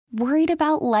Worried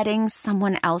about letting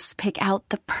someone else pick out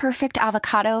the perfect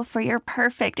avocado for your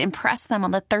perfect impress them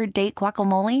on the third date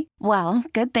guacamole? Well,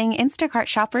 good thing Instacart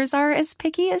shoppers are as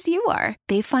picky as you are.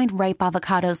 They find ripe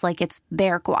avocados like it's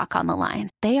their guac on the line.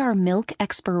 They are milk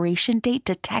expiration date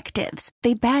detectives.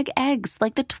 They bag eggs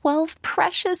like the 12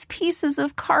 precious pieces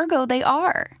of cargo they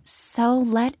are. So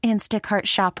let Instacart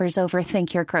shoppers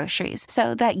overthink your groceries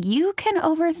so that you can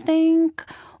overthink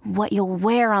what you'll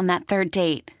wear on that third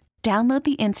date. Download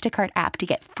the Instacart app to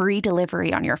get free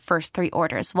delivery on your first 3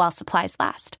 orders while supplies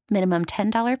last. Minimum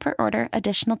 $10 per order.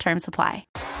 Additional terms apply.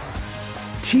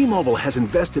 T-Mobile has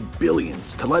invested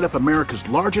billions to light up America's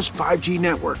largest 5G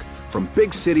network, from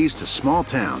big cities to small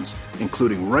towns,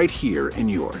 including right here in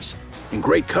yours. And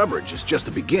great coverage is just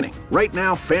the beginning. Right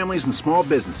now, families and small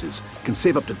businesses can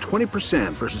save up to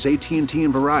 20% versus AT&T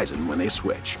and Verizon when they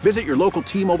switch. Visit your local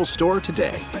T-Mobile store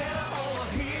today.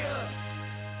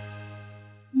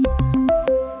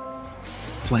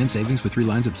 Plan savings with 3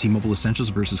 lines of T-Mobile Essentials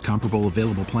versus comparable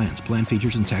available plans. Plan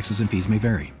features and taxes and fees may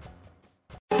vary.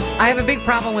 I have a big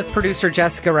problem with producer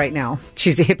Jessica right now.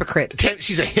 She's a hypocrite.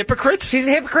 She's a hypocrite? She's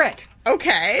a hypocrite.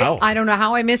 Okay. Oh. I don't know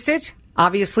how I missed it.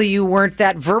 Obviously, you weren't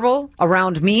that verbal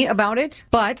around me about it.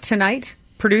 But tonight,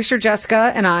 producer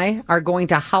Jessica and I are going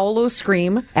to howl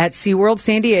scream at SeaWorld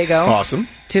San Diego. Awesome.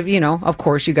 To, of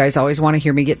course, you guys always want to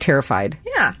hear me get terrified.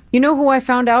 Yeah. You know who I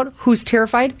found out who's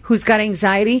terrified, who's got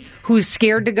anxiety, who's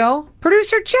scared to go?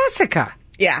 Producer Jessica.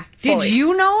 Yeah. Fully. Did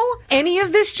you know any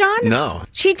of this, John? No.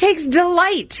 She takes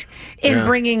delight in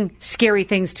bringing scary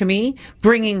things to me,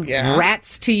 bringing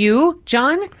rats to you,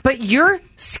 John. But you're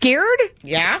scared?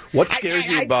 Yeah. What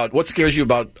scares you about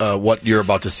what you're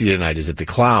about to see tonight? Is it the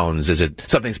clowns? Is it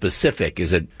something specific?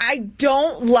 Is it? I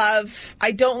don't love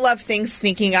things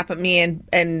sneaking up at me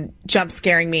and jump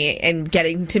scaring me and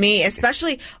getting to me.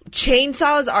 Especially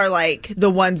chainsaws are like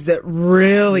the ones that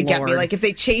really get me. Like if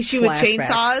they chase you with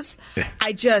chainsaws,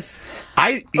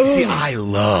 I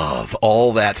love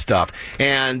all that stuff.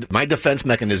 And my defense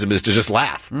mechanism is to just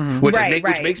laugh, which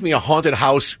makes me a haunted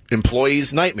house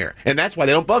employee's nightmare. And that's why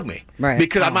they don't bug me. Right.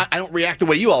 Because I don't react the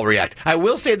way you all react. I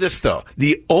will say this, though.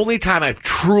 The only time I've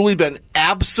truly been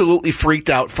absolutely freaked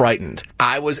out, frightened,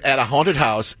 I was at a haunted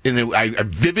house, and I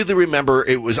vividly remember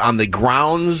it was on the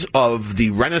grounds of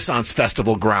the Renaissance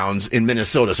Festival grounds in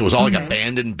Minnesota. So it was all like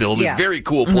abandoned building. Yeah. Very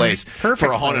cool place Perfect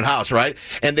for a haunted house, right?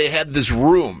 And they had this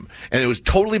room, and it was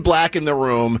totally black in the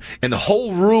room, and the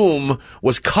whole room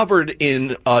was covered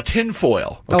in tin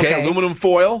foil, aluminum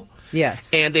foil. Yes.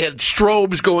 And they had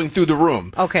strobes going through the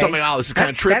room. Okay. So I'm like, this is kind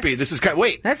of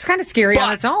trippy. That's kind of scary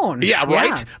on its own. Yeah, right?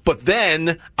 Yeah. But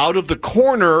then, out of the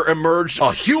corner emerged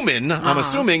a human, I'm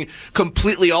assuming,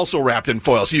 completely also wrapped in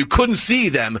foil. So you couldn't see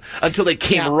them until they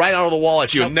came right out of the wall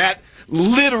at you. And that,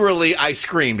 literally, I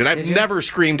screamed. And I've never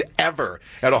screamed ever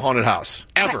at a haunted house.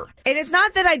 Ever. And it's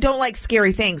not that I don't like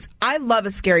scary things. I love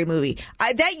a scary movie.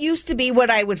 That used to be what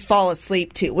I would fall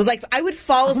asleep to. Was like I would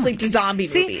fall asleep to zombie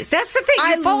movies. That's the thing.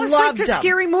 You fall asleep to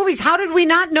scary movies. How did we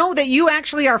not know that you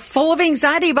actually are full of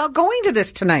anxiety about going to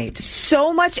this tonight?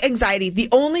 So much anxiety. The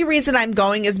only reason I'm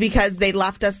going is because they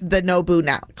left us the Nobu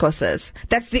necklaces.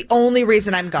 That's the only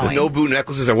reason I'm going. The Nobu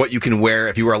necklaces are what you can wear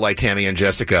if you are like Tammy and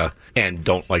Jessica and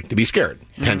don't like to be scared.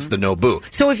 Hence the Nobu.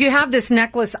 So if you have this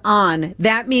necklace on,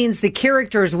 that means the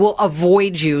characters will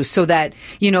avoid you so that,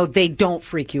 they don't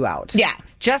freak you out. Yeah.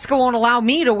 Jessica won't allow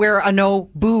me to wear a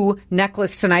no-boo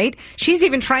necklace tonight. She's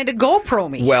even trying to GoPro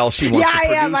me. Well, she wants to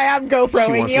produce... I am GoProing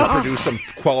She wants to produce some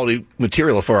quality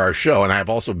material for our show, and I have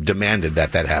also demanded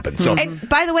that happen. So, and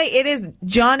by the way, it is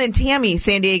John and Tammy,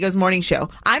 San Diego's morning show.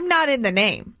 I'm not in the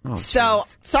name. So,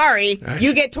 sorry,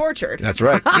 you get tortured. That's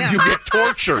right. You get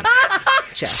tortured.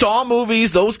 Saw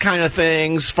movies, those kind of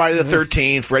things, Friday the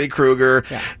 13th, Freddy Krueger,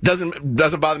 doesn't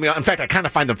bother me. In fact, I kind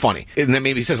of find them funny, and that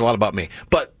maybe says a lot about me.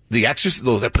 But The Exorcist,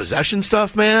 that possession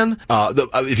stuff, man.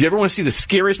 If you ever want to see the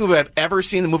scariest movie I've ever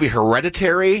seen, the movie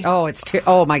Hereditary. Oh,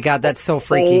 oh my God, that's so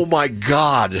freaky. Oh my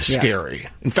God, scary.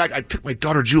 Yes. In fact, I took my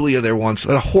daughter Julia there once.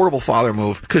 A horrible father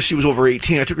move because she was over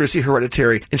 18. I took her to see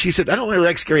Hereditary, and she said, "I don't really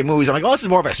like scary movies." I'm like, "Oh, this is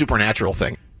more of a supernatural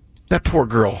thing." That poor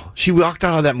girl. She walked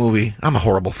out of that movie. I'm a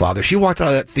horrible father. She walked out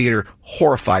of that theater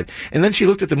horrified. And then she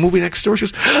looked at the movie next door. She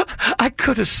goes, "I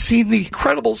could have seen The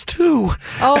Incredibles too."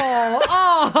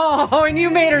 And you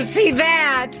made her see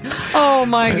that. Oh,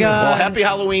 my God. Well, happy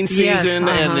Halloween season,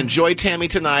 and enjoy Tammy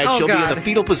tonight. She'll be in the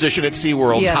fetal position at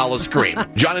SeaWorld's Hollow Scream.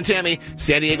 John and Tammy,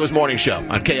 San Diego's morning show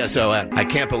on KSON. I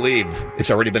can't believe it's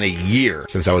already been a year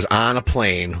since I was on a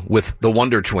plane with the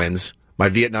Wonder Twins, my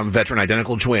Vietnam veteran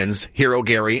identical twins, Hero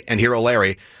Gary and Hero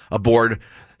Larry, aboard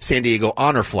San Diego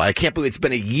Honor Flight. I can't believe it's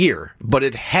been a year, but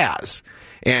it has.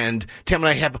 And Tam and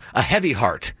I have a heavy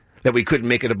heart that we couldn't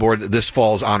make it aboard this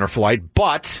fall's honor flight,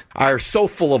 but are so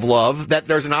full of love that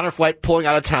there's an honor flight pulling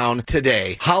out of town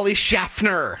today. Holly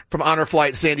Schaffner from Honor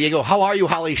Flight San Diego. How are you,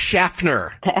 Holly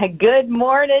Schaffner? Good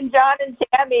morning, John and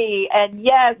Tammy. And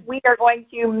yes, we are going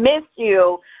to miss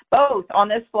you both on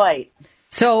this flight.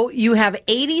 So you have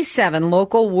 87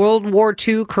 local World War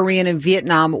II, Korean, and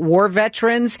Vietnam War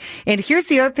veterans. And here's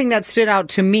the other thing that stood out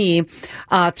to me.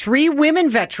 3 women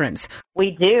veterans.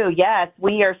 We do, yes.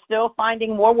 We are still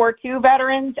finding World War II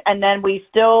veterans, and then we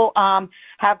still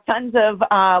have tons of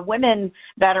women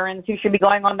veterans who should be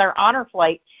going on their honor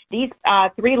flight. These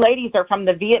 3 ladies are from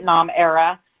the Vietnam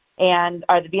era and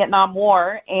the Vietnam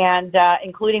War, and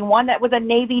including one that was a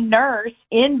Navy nurse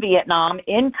in Vietnam,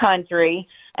 in country,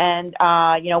 and,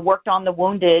 worked on the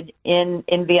wounded in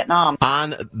Vietnam.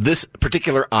 On this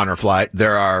particular honor flight,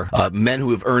 there are men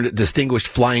who have earned Distinguished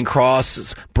Flying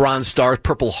Crosses, Bronze Stars,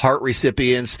 Purple Heart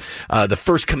recipients. The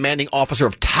first commanding officer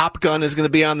of Top Gun is going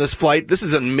to be on this flight. This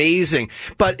is amazing.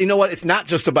 But you know what? It's not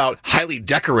just about highly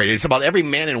decorated. It's about every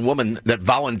man and woman that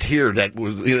volunteered, that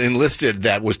was enlisted,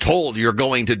 that was told you're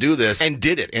going to do this and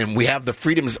did it. And we have the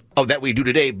freedoms that we do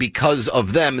today because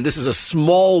of them. And this is a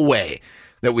small way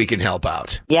that we can help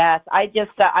out. Yes, I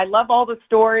love all the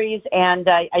stories, and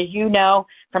as you know,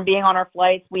 from being on our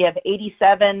flights, we have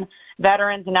 87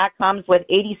 veterans, and that comes with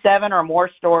 87 or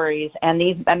more stories. And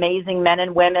these amazing men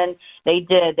and women, they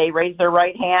raised their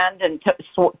right hand and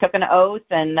took an oath,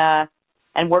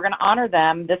 and we're going to honor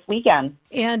them this weekend.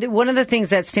 And one of the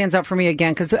things that stands out for me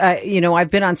again, because, I've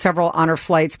been on several honor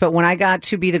flights, but when I got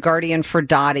to be the guardian for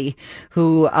Dottie,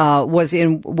 who was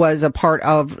a part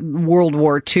of World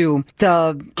War II,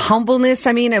 the humbleness,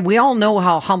 and we all know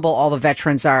how humble all the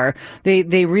veterans are.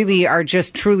 They really are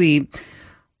just truly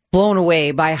blown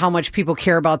away by how much people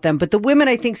care about them. But the women,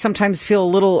 I think, sometimes feel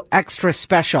a little extra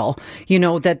special,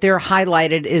 that they're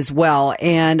highlighted as well.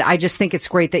 And I just think it's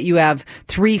great that you have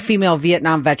 3 female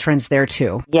Vietnam veterans there,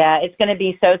 too. Yeah, it's going to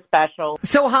be so special.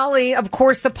 So, Holly, of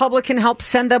course, the public can help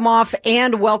send them off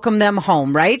and welcome them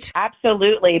home, right?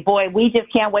 Absolutely. Boy, we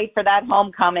just can't wait for that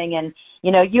homecoming. And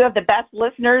you have the best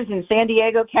listeners in San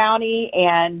Diego County,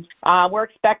 and we're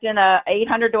expecting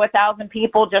 800 to 1,000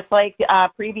 people, just like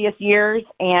previous years.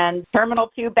 And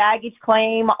Terminal 2 baggage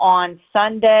claim on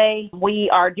Sunday. We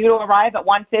are due to arrive at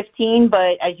 1:15,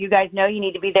 but as you guys know, you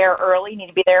need to be there early. You need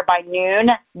to be there by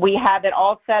noon. We have it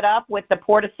all set up with the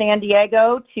Port of San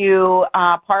Diego to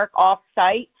park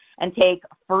off-site and take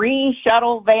free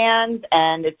shuttle vans,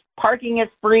 and parking is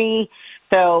free.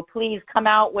 So please come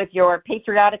out with your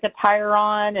patriotic attire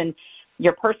on and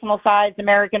your personal-sized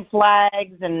American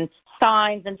flags and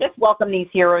signs, and just welcome these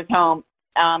heroes home.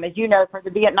 As you know, for the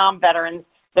Vietnam veterans,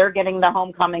 they're getting the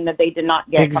homecoming that they did not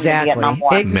get from the Vietnam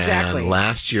War. Exactly. Man,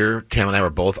 last year, Tam and I were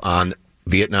both on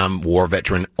Vietnam War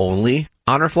veteran-only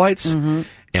honor flights,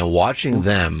 and watching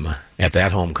them at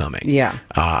that homecoming. Yeah.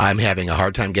 I'm having a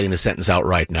hard time getting the sentence out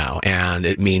right now, and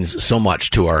it means so much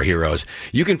to our heroes.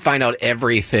 You can find out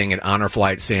everything at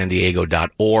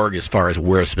honorflightsandiego.org as far as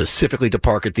where specifically to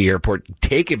park at the airport.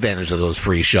 Take advantage of those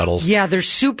free shuttles. Yeah, they're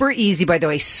super easy, by the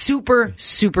way. Super,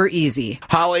 super easy.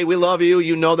 Holly, we love you.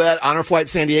 You know that. Honor Flight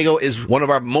San Diego is one of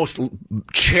our most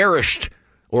cherished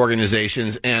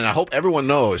organizations, and I hope everyone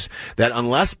knows that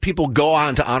unless people go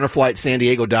on to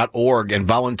honorflightsandiego.org and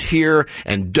volunteer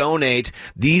and donate,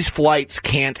 these flights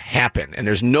can't happen. And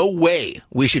there's no way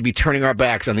we should be turning our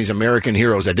backs on these American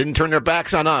heroes that didn't turn their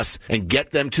backs on us and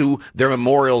get them to their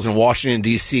memorials in Washington,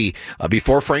 D.C.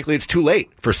 Before, frankly, it's too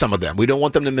late for some of them. We don't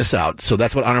want them to miss out. So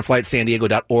that's what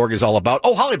honorflightsandiego.org is all about.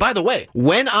 Oh, Holly, by the way,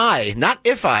 when I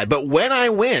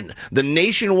win the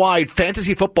nationwide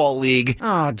fantasy football league.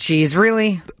 Oh, geez,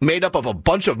 really? Made up of a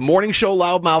bunch of morning show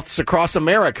loudmouths across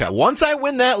America. Once I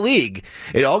win that league,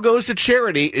 it all goes to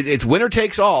charity. It's winner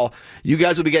takes all. You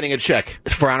guys will be getting a check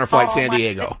for Honor Flight San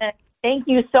Diego. Thank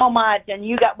you so much. And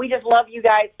we just love you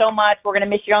guys so much. We're going to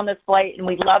miss you on this flight, and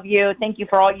we love you. Thank you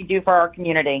for all you do for our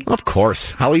community. Of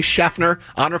course. Holly Schaffner,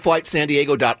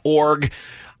 honorflightsandiego.org.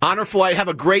 Honor Flight, have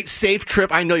a great, safe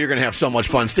trip. I know you're going to have so much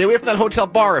fun. Stay away from that hotel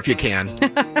bar if you can.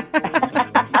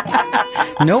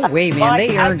 No way, man. Well,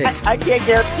 they earned it. I can't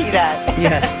guarantee that.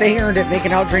 Yes, they earned it. They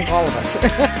can outdrink all of us.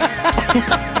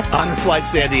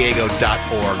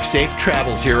 HonorFlightSanDiego.org. Safe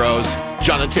travels, heroes.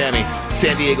 John and Tammy,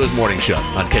 San Diego's morning show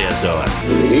on KSON.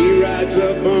 He rides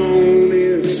up on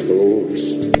his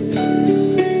horse,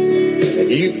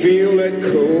 and you feel that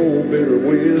cold, bitter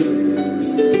wind.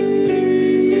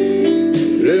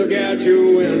 Look out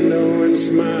your window and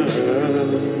smile.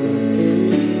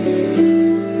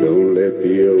 Don't let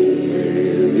the old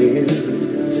man in.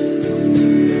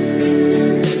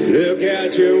 Look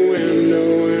out your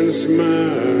window and smile.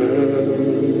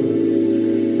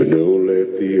 but don't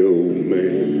let the old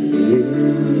man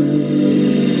win.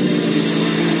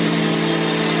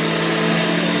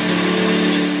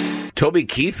 Toby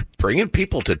Keith bringing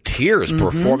people to tears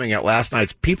performing at last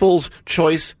night's People's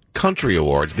Choice Country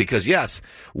Awards because, yes,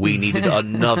 we needed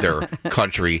another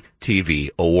country TV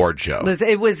award show.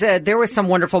 It was there was some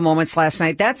wonderful moments last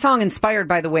night. That song inspired,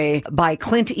 by the way, by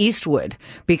Clint Eastwood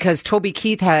because Toby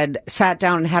Keith had sat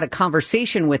down and had a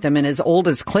conversation with him, and as old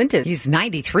as Clint is, he's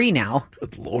 93 now.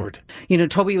 Good Lord. You know,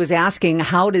 Toby was asking,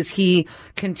 how does he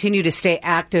continue to stay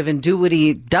active and do what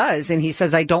he does? And he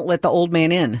says, I don't let the old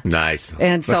man in. Nice.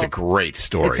 And so that's a great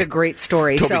story. It's a great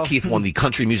story. Toby Keith won the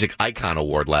Country Music Icon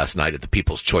Award last night at the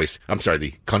People's Choice. I'm sorry,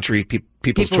 the Country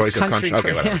People's Choice of Country.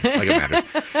 Okay, whatever. Like it matters.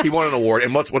 He won an award,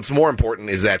 and what's more important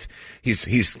is that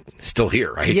he's still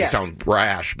here. I hate to sound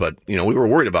brash, but you know we were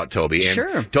worried about Toby, and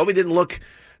sure. Toby didn't look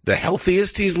the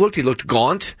healthiest he's looked. He looked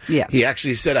gaunt. Yeah. He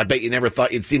actually said, I bet you never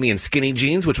thought you'd see me in skinny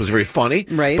jeans, which was very funny.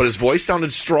 Right. But his voice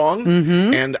sounded strong.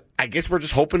 Mm-hmm. And I guess we're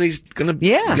just hoping he's gonna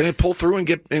pull through and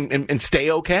get and stay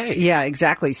okay. Yeah,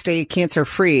 exactly. Stay cancer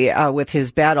free with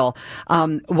his battle.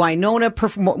 Winona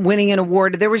winning an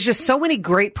award. There was just so many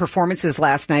great performances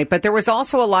last night, but there was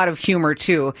also a lot of humor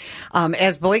too.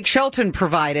 As Blake Shelton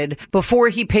provided before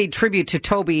he paid tribute to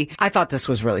Toby, I thought this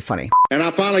was really funny. And I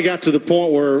finally got to the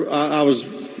point where I was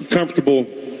comfortable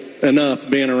enough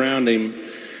being around him.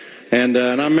 And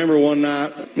I remember one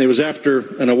night, it was after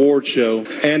an award show,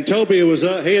 and Toby was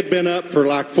up, he had been up for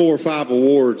like 4 or 5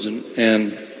 awards,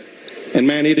 and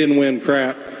man, he didn't win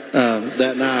crap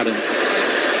that night.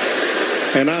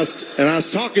 And I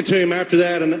was talking to him after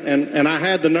that, and I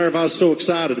had the nerve. I was so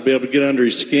excited to be able to get under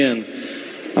his skin.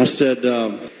 I said,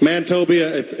 man, Toby,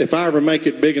 if I ever make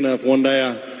it big enough one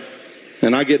day,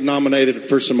 and I get nominated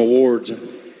for some awards,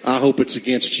 I hope it's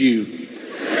against you.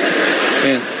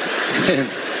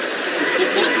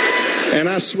 And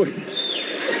I swear,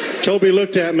 Toby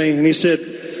looked at me and he said,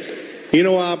 you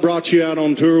know why I brought you out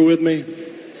on tour with me?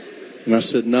 And I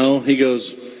said, no. He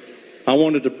goes, I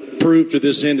wanted to prove to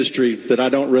this industry that I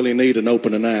don't really need an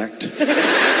opening act.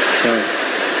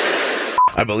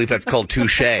 I believe that's called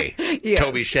touche. Yes.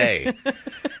 Toby Shea.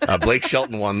 Blake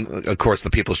Shelton won, of course, the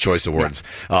People's Choice Awards.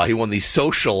 Yeah. He won the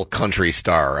Social Country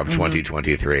Star of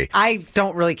 2023. I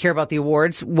don't really care about the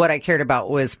awards. What I cared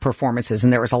about was performances,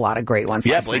 and there was a lot of great ones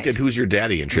last Blake night. did Who's Your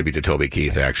Daddy in tribute to Toby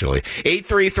Keith, actually.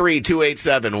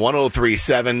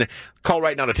 833-287-1037. Call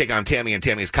right now to take on Tammy and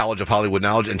Tammy's College of Hollywood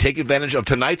Knowledge and take advantage of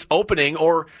tonight's opening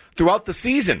or throughout the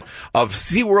season of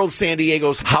SeaWorld San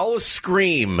Diego's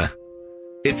Howl-O-Scream.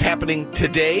 It's happening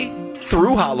today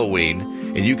through Halloween,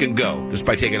 and you can go just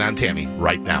by taking on Tammy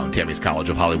right now in Tammy's College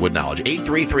of Hollywood Knowledge.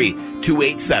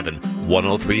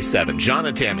 833-287-1037. John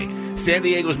and Tammy, San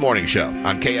Diego's morning show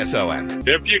on KSON.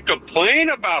 If you complain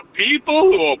about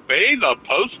people who obey the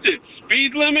posted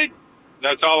speed limit,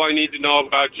 that's all I need to know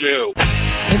about you.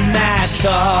 And that's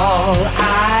all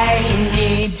I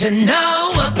need to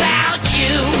know about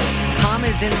you. Tom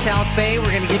is in South Bay. We're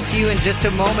going to get to you in just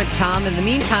a moment, Tom. In the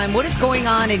meantime, what is going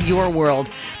on in your world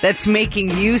that's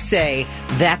making you say,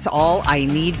 that's all I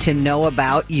need to know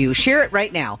about you? Share it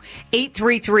right now.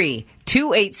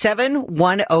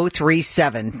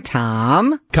 833-287-1037.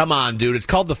 Tom? Come on, dude. It's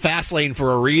called the fast lane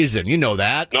for a reason. You know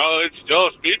that. No, it's still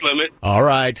a speed limit. All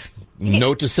right.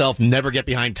 Note to self, never get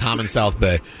behind Tom in South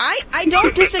Bay. I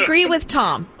don't disagree with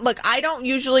Tom. Look, I don't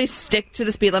usually stick to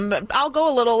the speed limit, but I'll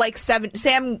go a little like 7.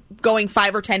 Say I'm going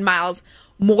 5 or 10 miles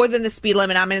more than the speed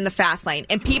limit. I'm in the fast lane.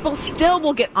 And people still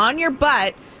will get on your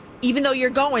butt even though you're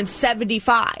going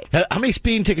 75. How many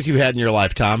speeding tickets you had in your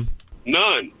life, Tom?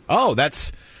 None. Oh,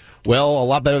 that's, well, a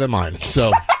lot better than mine.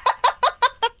 So,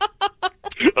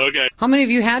 okay. How many have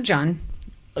you had, John?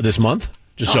 This month?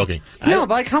 Just joking. No,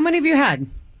 but like how many have you had?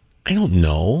 I don't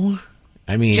know.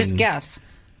 I mean, just guess.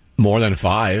 More than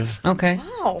 5. Okay.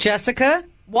 Wow. Jessica?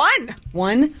 1.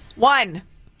 1? 1.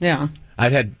 Yeah.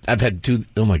 I've had 2.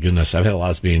 Oh my goodness, I've had a lot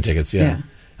of speeding tickets. Yeah.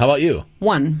 How about you?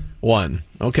 1. 1.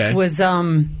 Okay. It was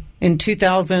in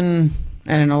 2000.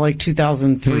 I don't know, like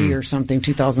 2003 or something.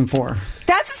 2004.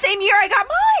 That's the same year I got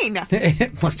mine.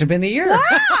 It must have been the year.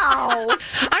 Wow.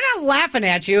 I'm not laughing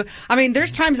at you. I mean,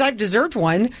 there's times I've deserved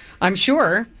one. I'm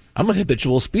sure. I'm a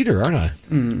habitual speeder, aren't I?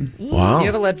 Wow. You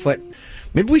have a lead foot.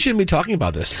 Maybe we shouldn't be talking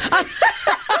about this.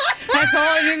 That's all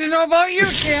I need to know about you,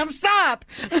 Cam. Stop.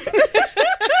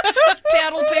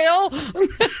 Tattletale.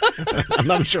 I'm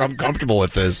not sure I'm comfortable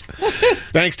with this.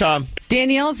 Thanks, Tom.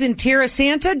 Danielle's in Terra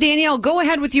Santa. Danielle, go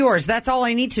ahead with yours. That's all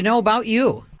I need to know about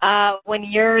you. When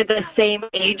you're the same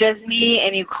age as me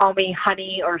and you call me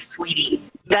honey or sweetie.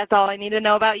 That's all I need to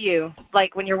know about you.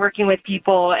 Like when you're working with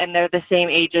people and they're the same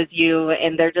age as you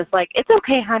and they're just like, it's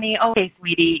okay, honey. Okay,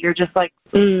 sweetie. You're just like,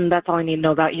 that's all I need to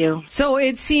know about you. So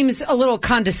it seems a little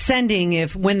condescending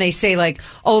when they say like,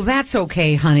 oh, that's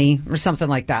okay, honey, or something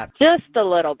like that. Just a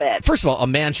little bit. First of all, a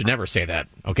man should never say that.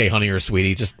 Okay, honey or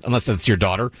sweetie, just unless that's your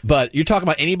daughter. But you're talking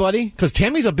about anybody? Because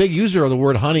Tammy's a big user of the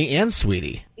word honey and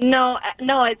sweetie. No,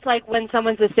 it's like when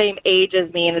someone's the same age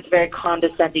as me and it's a very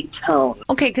condescending tone.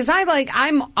 Okay, because I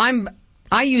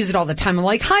use it all the time. I'm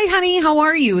like, hi, honey, how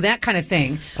are you? That kind of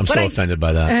thing. I'm so offended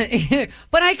by that.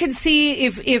 But I could see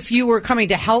if you were coming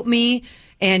to help me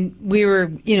and we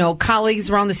were,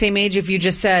 colleagues around the same age, if you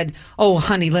just said, oh,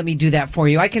 honey, let me do that for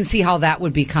you. I can see how that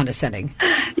would be condescending.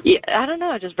 Yeah, I don't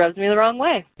know. It just rubs me the wrong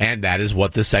way. And that is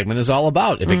what this segment is all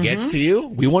about. If it gets to you,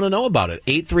 we want to know about it.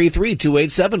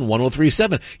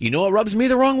 833-287-1037. You know what rubs me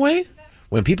the wrong way?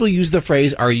 When people use the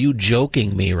phrase, are you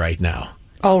joking me right now?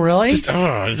 Oh, really? It's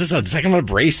like I'm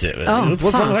abrasive. What's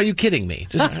wrong? Are you kidding me?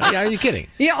 Are you kidding?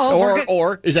 Yeah.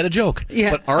 Or is that a joke? Yeah.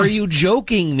 But are you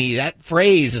joking me? That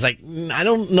phrase is like, I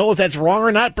don't know if that's wrong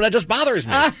or not, but that just bothers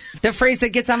me. The phrase that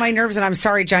gets on my nerves, and I'm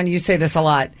sorry, John, you say this a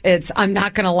lot. It's, I'm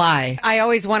not going to lie. I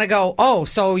always want to go, oh,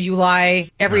 so you lie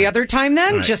every other time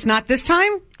then? Just not this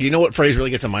time? You know what phrase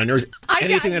really gets on my nerves?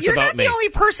 Anything that's about me. You're not the only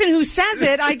person who says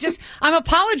it. I'm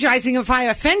apologizing if I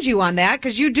offend you on that,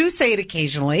 because you do say it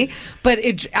occasionally. But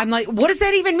I'm like, what does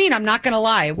that even mean? I'm not going to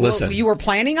lie. Listen, you were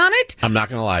planning on it? I'm not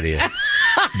going to lie to you.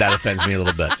 That offends me a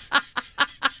little bit.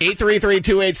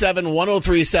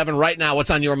 833-287-1037. Right now,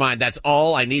 what's on your mind? That's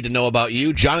all I need to know about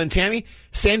you. John and Tammy,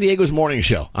 San Diego's morning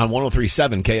show on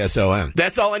 1037 KSON.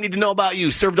 That's all I need to know about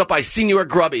you. Served up by Senior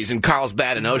Grubbies in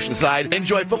Carlsbad and Oceanside.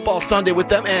 Enjoy football Sunday with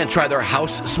them and try their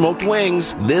house-smoked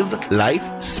wings. Live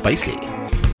life spicy.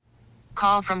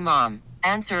 Call from mom.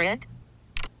 Answer it.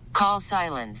 Call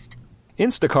silenced.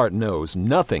 Instacart knows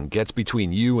nothing gets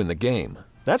between you and the game.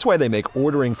 That's why they make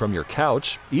ordering from your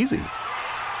couch easy.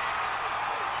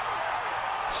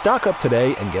 Stock up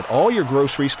today and get all your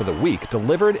groceries for the week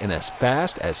delivered in as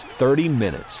fast as 30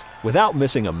 minutes without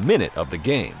missing a minute of the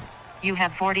game. You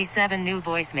have 47 new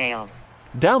voicemails.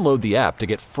 Download the app to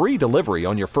get free delivery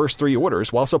on your first 3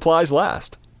 orders while supplies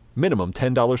last. Minimum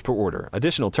 $10 per order.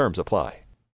 Additional terms apply.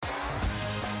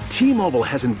 T-Mobile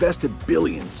has invested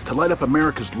billions to light up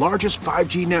America's largest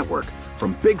 5G network,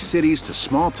 from big cities to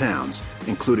small towns,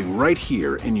 including right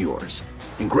here in yours.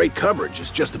 And great coverage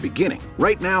is just the beginning.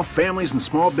 Right now, families and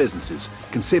small businesses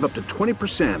can save up to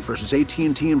 20% versus AT&T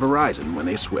and Verizon when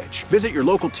they switch. Visit your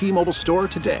local T-Mobile store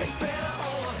today.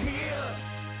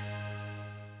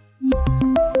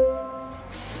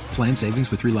 Plan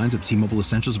savings with 3 lines of T-Mobile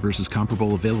Essentials versus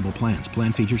comparable available plans.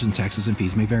 Plan features and taxes and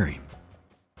fees may vary.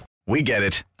 We get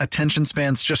it. Attention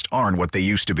spans just aren't what they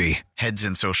used to be. Heads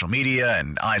in social media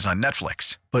and eyes on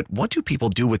Netflix. But what do people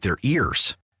do with their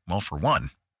ears? Well, for one,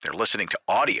 they're listening to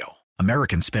audio.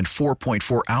 Americans spend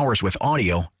 4.4 hours with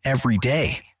audio every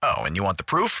day. Oh, and you want the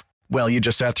proof? Well, you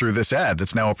just sat through this ad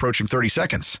that's now approaching 30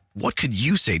 seconds. What could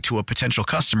you say to a potential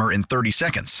customer in 30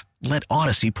 seconds? Let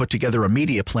Odyssey put together a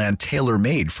media plan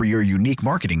tailor-made for your unique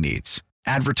marketing needs.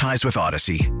 Advertise with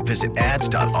Odyssey. Visit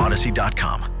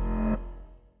ads.odyssey.com.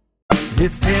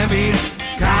 It's Tammy's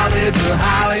College of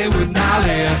Hollywood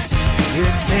Knowledge.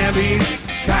 It's Tammy's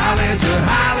College of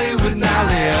Hollywood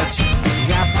Knowledge. You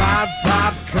got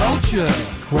pop culture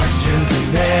questions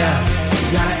in there.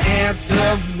 You gotta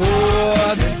answer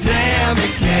more than Tammy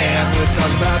can. We're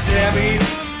talking about Tammy's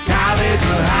College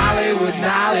of Hollywood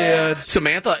Knowledge.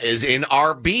 Samantha is in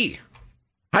RB.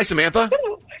 Hi, Samantha.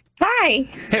 Hi.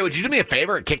 Hey, would you do me a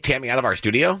favor and kick Tammy out of our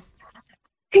studio?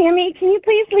 Tammy, can you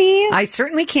please leave? I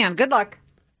certainly can. Good luck.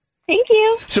 Thank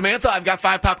you. Samantha, I've got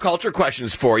 5 pop culture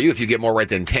questions for you. If you get more right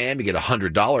than Tam, you get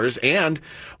 $100. And I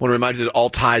want to remind you that all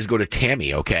ties go to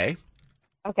Tammy, okay?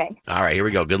 Okay. All right, here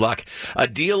we go. Good luck. A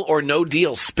Deal or No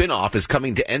Deal spinoff is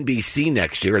coming to NBC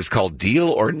next year. It's called Deal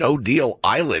or No Deal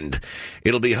Island.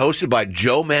 It'll be hosted by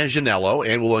Joe Manganiello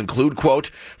and will include, quote,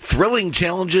 thrilling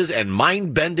challenges and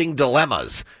mind-bending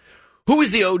dilemmas. Who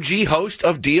is the OG host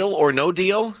of Deal or No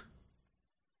Deal?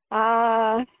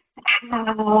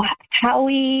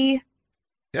 Howie.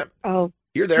 Yep. Oh,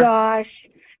 you're there. Gosh.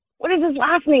 What is his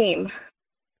last name?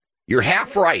 You're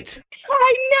half right.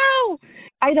 I know.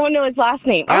 I don't know his last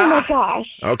name. Oh, my gosh.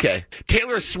 Okay.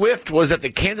 Taylor Swift was at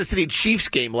the Kansas City Chiefs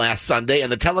game last Sunday,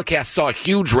 and the telecast saw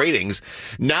huge ratings.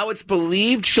 Now it's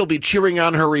believed she'll be cheering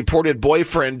on her reported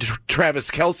boyfriend,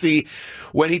 Travis Kelce,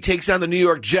 when he takes on the New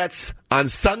York Jets on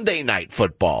Sunday Night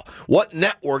Football. What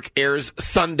network airs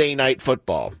Sunday Night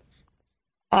Football?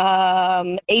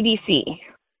 ABC.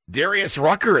 Darius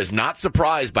Rucker is not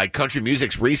surprised by country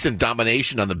music's recent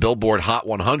domination on the Billboard Hot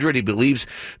 100. He believes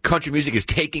country music is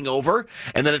taking over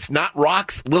and that it's not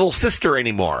rock's little sister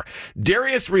anymore.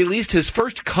 Darius released his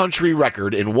first country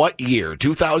record in what year?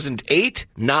 2008,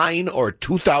 9, or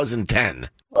 2010?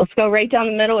 Let's go right down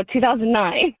the middle with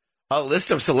 2009. A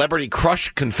list of celebrity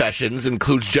crush confessions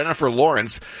includes Jennifer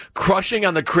Lawrence crushing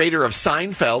on the creator of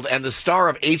Seinfeld and the star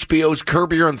of HBO's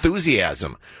Curb Your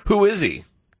Enthusiasm. Who is he?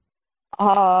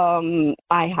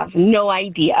 I have no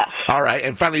idea. All right.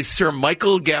 And finally, Sir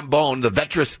Michael Gambon,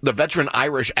 the veteran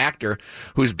Irish actor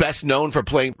who's best known for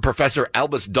playing Professor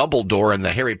Albus Dumbledore in the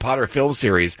Harry Potter film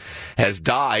series, has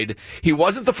died. He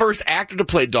wasn't the first actor to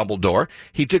play Dumbledore.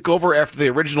 He took over after the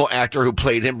original actor who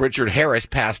played him, Richard Harris,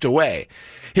 passed away.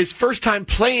 His first time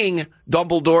playing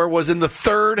Dumbledore was in the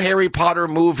third Harry Potter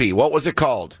movie. What was it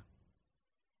called?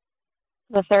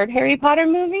 The third Harry Potter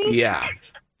movie? Yeah.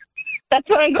 That's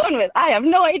what I'm going with. I have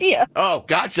no idea. Oh,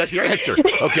 gotcha. That's your answer.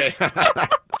 Okay.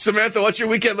 Samantha, what's your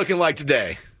weekend looking like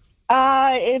today?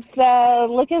 It's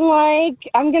looking like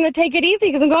I'm going to take it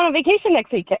easy because I'm going on vacation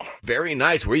next week. Very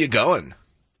nice. Where are you going?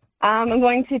 I'm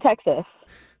going to Texas.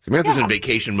 Samantha's in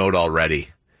vacation mode already.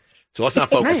 So let's not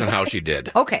focus on how she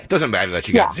did. Okay. It doesn't matter that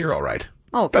she got 0 right.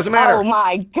 Oh, doesn't matter. Oh,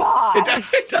 my God.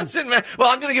 It doesn't matter. Well,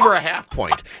 I'm going to give her a half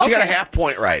point. She got a half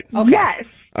point right. Okay. Yes.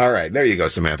 All right, there you go,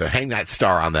 Samantha. Hang that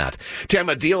star on that. Tim,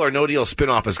 a Deal or No Deal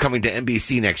spinoff is coming to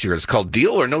NBC next year. It's called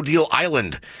Deal or No Deal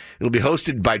Island. It'll be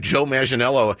hosted by Joe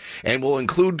Manganiello and will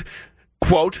include,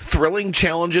 quote, thrilling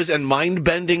challenges and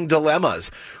mind-bending dilemmas.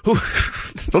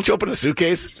 Don't you open a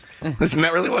suitcase? Isn't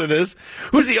that really what it is?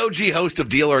 Who's the OG host of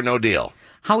Deal or No Deal?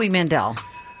 Howie Mandel.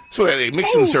 So are they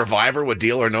mixing Survivor with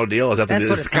Deal or No Deal? Is that That's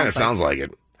what this it kind of sounds like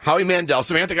it? Howie Mandel.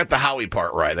 Samantha got the Howie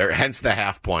part right there, hence the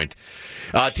half point.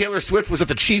 Taylor Swift was at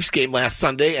the Chiefs game last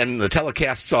Sunday, and the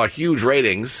telecast saw huge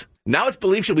ratings. Now it's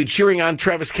believed she'll be cheering on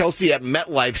Travis Kelce at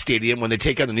MetLife Stadium when they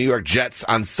take on the New York Jets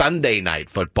on Sunday Night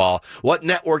Football. What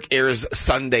network airs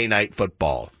Sunday Night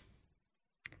Football?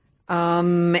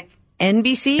 NBC?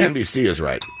 NBC is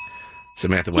right.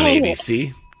 Samantha went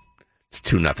ABC. It's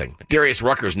 2-0. Darius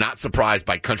Rucker is not surprised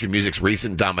by country music's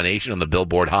recent domination on the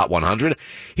Billboard Hot 100.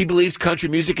 He believes country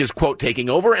music is, quote, taking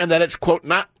over and that it's, quote,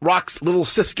 not rock's little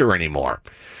sister anymore.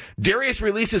 Darius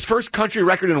released his first country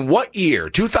record in what year?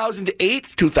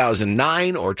 2008,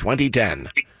 2009, or 2010?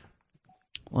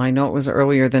 Well, I know it was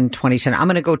earlier than 2010. I'm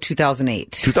going to go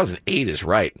 2008. 2008 is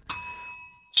right.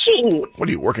 Jeez. What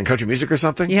are you, working country music or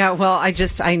something? Yeah, well,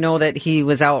 I know that he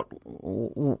was out...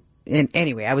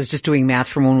 Anyway, I was just doing math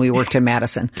from when we worked in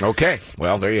Madison. Okay.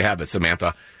 Well, there you have it,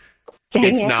 Samantha.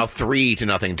 It's now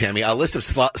 3-0, Tammy. A list of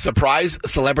surprise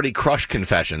celebrity crush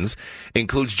confessions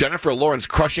includes Jennifer Lawrence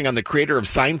crushing on the creator of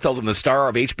Seinfeld and the star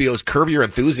of HBO's Curb Your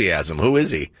Enthusiasm. Who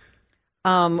is he?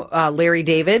 Larry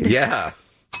David. Yeah.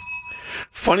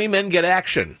 Funny men get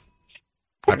action.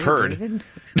 I've heard.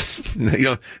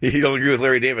 You don't agree with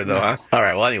Larry David, though, huh? All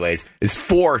right. Well, anyways, it's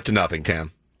 4-0,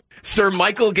 Tam. Sir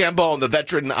Michael Gambon, the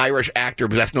veteran Irish actor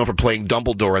best known for playing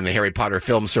Dumbledore in the Harry Potter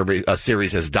film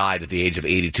series, has died at the age of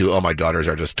 82. Oh, my daughters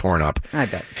are just torn up. I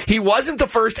bet. He wasn't the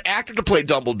first actor to play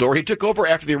Dumbledore. He took over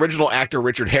after the original actor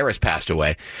Richard Harris passed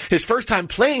away. His first time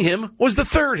playing him was the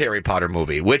third Harry Potter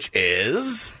movie, which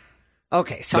is...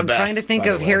 Okay, so I'm trying to think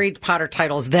of Harry Potter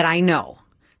titles that I know.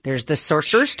 There's the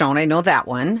Sorcerer's Stone. I know that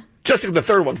one. Just the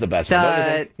third one's the best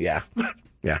one. Yeah.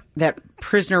 Yeah. That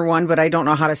prisoner one, but I don't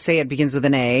know how to say it. Begins with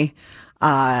an A.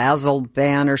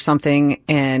 Azkaban or something.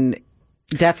 And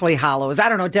Deathly Hallows. I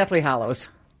don't know. Deathly Hallows.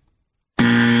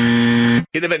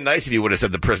 It'd have been nice if you would have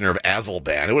said the prisoner of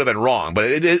Azkaban. It would have been wrong,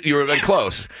 but you would have been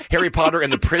close. Harry Potter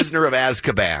and the Prisoner of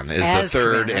Azkaban is the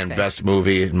third and best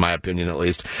movie, in my opinion, at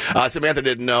least. Samantha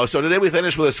didn't know. So today we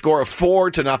finished with a score of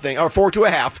 4-0, or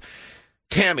 4-1/2.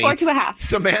 Tammy, 4-2.5.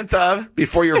 Samantha,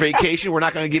 before your vacation, we're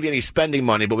not going to give you any spending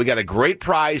money, but we got a great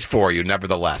prize for you,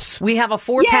 nevertheless. We have a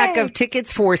 4-pack of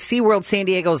tickets for SeaWorld San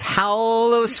Diego's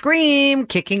Hollow Scream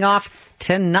kicking off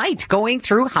tonight, going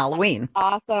through Halloween.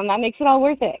 Awesome. That makes it all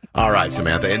worth it. All right,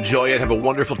 Samantha. Enjoy it. Have a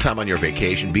wonderful time on your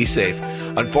vacation. Be safe.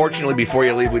 Unfortunately, before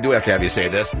you leave, we do have to have you say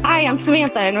this. Hi, I'm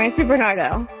Samantha in Rancho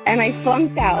Bernardo, and I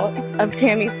flunked out of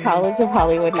Tammy's College of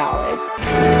Hollywood Knowledge.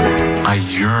 I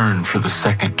yearn for the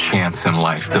second chance in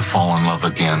life to fall in love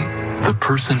again. The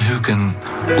person who can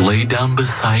lay down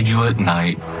beside you at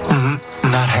night,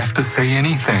 not have to say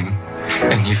anything,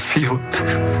 and you feel it.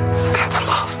 That's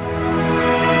love.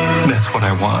 That's what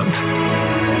I want.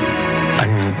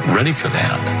 I'm ready for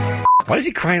that. Why is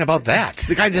he crying about that?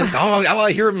 The guy just, all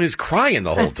I hear him is crying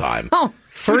the whole time.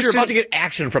 You're about to get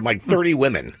action from like 30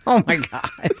 women. Oh, my God.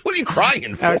 What are you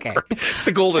crying for? Okay. It's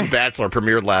The Golden Bachelor,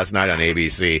 premiered last night on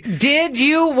ABC. Did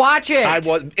you watch it? I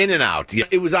was in and out. Yeah,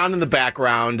 it was on in the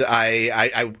background.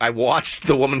 I watched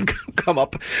the woman come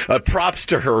up. Props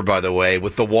to her, by the way,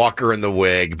 with the walker and the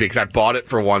wig, because I bought it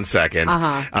for 1 second.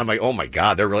 I'm like, oh, my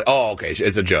God. They're really... Oh, okay.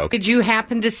 It's a joke. Did you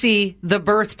happen to see The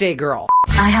Birthday Girl?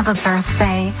 I have a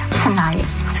birthday tonight,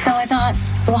 so I thought,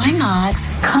 why not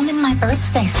come in my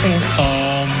birthday suit?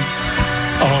 All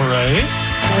right.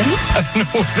 I don't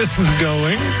know where this is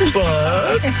going,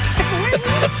 but...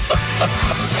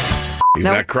 He's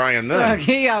not crying then.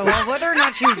 Okay, yeah, well, whether or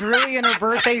not she was really in her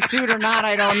birthday suit or not,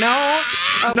 I don't know.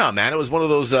 No, man, it was one of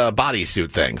those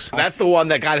bodysuit things. That's the one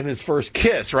that got him his first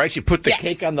kiss, right? She put the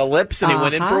cake on the lips, and he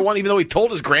went in for one, even though he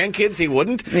told his grandkids he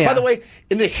wouldn't. Yeah. By the way,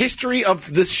 in the history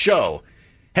of this show,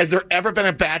 has there ever been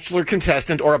a Bachelor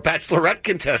contestant or a Bachelorette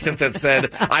contestant that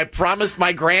said, I promised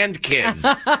my grandkids?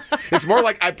 It's more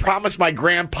like, I promised my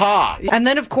grandpa. And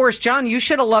then, of course, John, you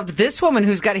should have loved this woman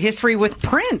who's got a history with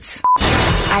Prince.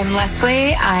 I'm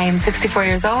Leslie. I'm 64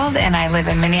 years old, and I live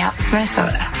in Minneapolis,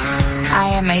 Minnesota.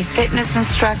 I am a fitness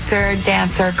instructor,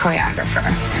 dancer,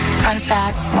 choreographer. Fun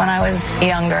fact, when I was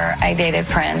younger, I dated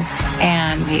Prince,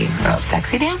 and he wrote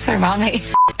Sexy Dancer about me.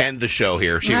 End the show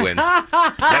here. She wins.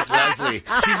 That's Leslie.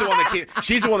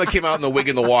 She's the one that came out in the wig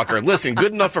and the walker. Listen,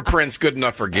 good enough for Prince, good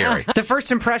enough for Gary. The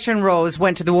first impression rose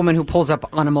went to the woman who pulls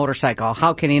up on a motorcycle.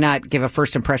 How can he not give a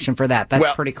first impression for that?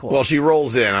 That's pretty cool. Well, she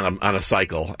rolls in on a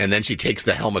cycle, and then she takes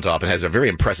the helmet off and has a very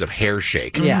impressive hair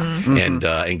shake. Yeah.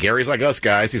 And Gary's like us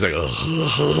guys. He's like,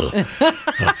 ugh.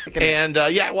 And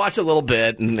I watched a little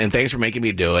bit, and thanks for making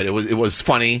me do it. It was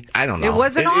funny. I don't know. It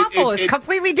wasn't awful. It's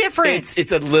completely different.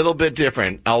 It's a little bit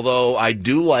different. Although I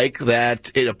do like that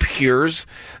it appears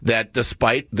that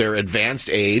despite their advanced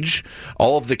age,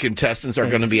 all of the contestants are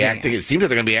going to be acting. It seems that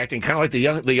they're going to be acting kind of like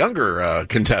the younger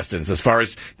contestants, as far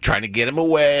as trying to get him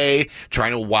away,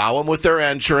 trying to wow him with their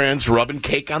entrance. Rubbing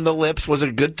cake on the lips was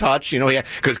a good touch,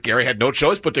 because Gary had no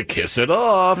choice but to kiss it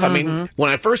off. I mean,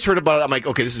 when I first heard about it, I'm like,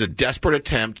 okay, this is a desperate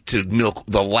attempt to milk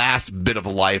the last bit of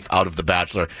life out of The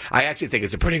Bachelor. I actually think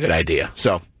it's a pretty good idea.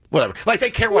 So. Whatever. Like,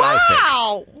 they care what I think.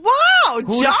 Wow.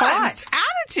 John's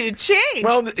attitude changed.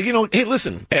 Well, hey,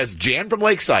 listen, as Jan from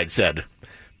Lakeside said,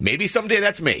 maybe someday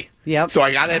that's me. Yep. So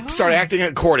I got to start acting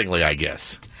accordingly, I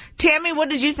guess. Tammy, what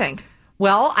did you think?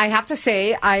 Well, I have to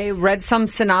say, I read some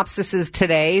synopsises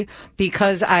today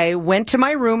because I went to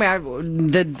my room.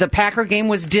 The Packer game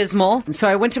was dismal. So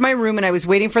I went to my room and I was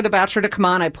waiting for The Bachelor to come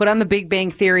on. I put on The Big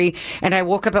Bang Theory and I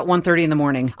woke up at 1:30 in the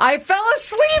morning. I fell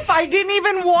asleep. I didn't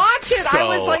even watch it. So,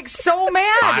 I was like so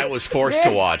mad. I was forced to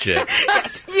watch it.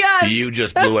 Yes. You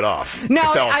just blew it off. No,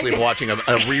 I fell asleep watching a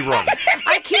rerun.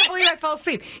 I can't believe I fell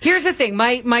asleep. Here's the thing.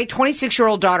 My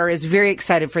 26-year-old daughter is very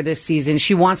excited for this season.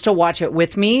 She wants to watch it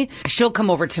with me. She'll come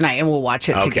over tonight and we'll watch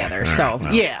it together. All so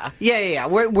right. Yeah.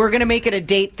 We're gonna make it a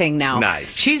date thing now.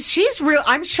 Nice. She's real.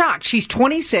 I'm shocked. She's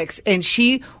 26 and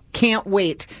she can't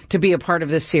wait to be a part of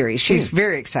this series. She's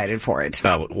very excited for it.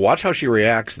 Watch how she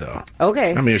reacts, though.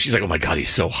 Okay. I mean, she's like, oh my God, he's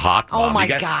so hot, Mom. Oh my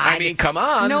God. I mean, come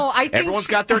on. No, I think everyone's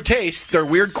got their tastes, their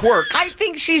weird quirks. I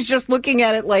think she's just looking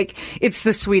at it like it's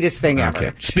the sweetest thing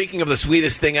ever. Speaking of the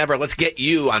sweetest thing ever, let's get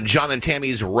you on John and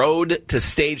Tammy's Road to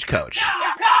Stagecoach.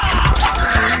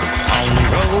 On the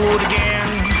road again.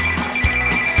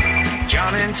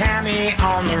 John and Tammy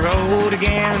on the road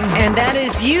again. And that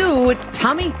is you,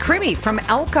 Tommy Crimmy from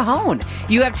El Cajon.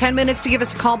 You have 10 minutes to give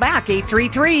us a call back,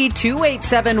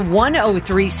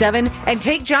 833-287-1037, and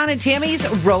take John and Tammy's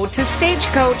Road to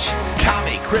Stagecoach.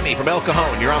 Tommy Crimmy from El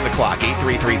Cajon. You're on the clock,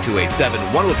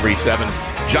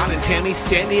 833-287-1037. John and Tammy,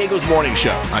 San Diego's morning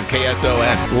show on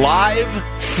KSON. Live,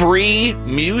 free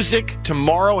music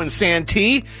tomorrow in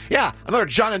Santee. Yeah, another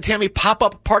John and Tammy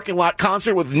pop-up parking lot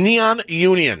concert with Neon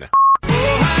Union.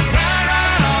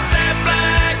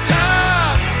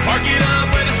 Park it up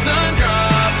where the sun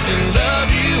drops and love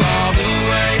you all the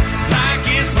way. Like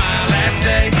it's my last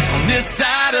day on this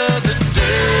side of the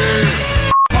dirt.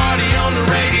 Party on the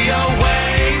radio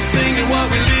wave, singing what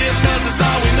we live, cause it's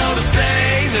all we know to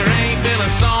say. There ain't been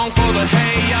a song for the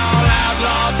hey y'all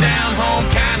outlaw down home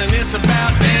kind, and it's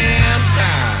about damn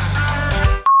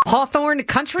time. Hawthorne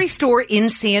Country Store in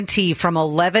Santee from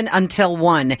 11 until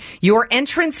 1. Your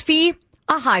entrance fee?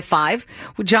 A high five.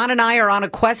 John and I are on a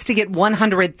quest to get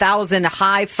 100,000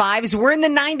 high fives. We're in the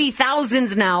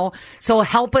 90,000s now, so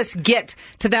help us get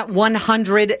to that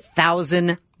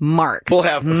 100,000 Mark. We'll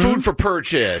have food for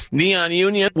purchase. Neon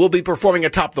Union will be performing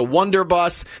atop the Wonder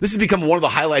Bus. This has become one of the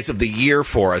highlights of the year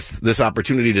for us, this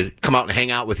opportunity to come out and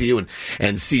hang out with you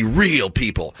and see real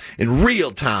people in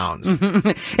real towns.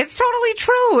 It's totally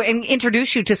true. And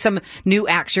introduce you to some new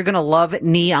acts. You're going to love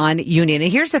Neon Union.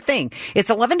 And here's the thing.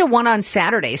 It's 11 to 1 on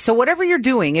Saturday. So whatever you're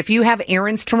doing, if you have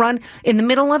errands to run in the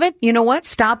middle of it, you know what?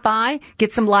 Stop by,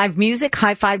 get some live music,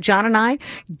 high five John and I,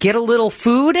 get a little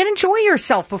food, and enjoy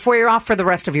yourself before you're off for the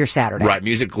rest of your Saturday. Right.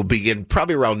 Music will begin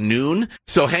probably around noon.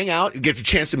 So hang out, get a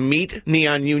chance to meet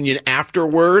Neon Union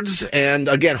afterwards. And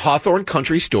again, Hawthorne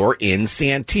Country Store in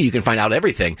Santee. You can find out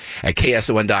everything at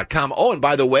KSON.com. Oh, and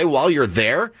by the way, while you're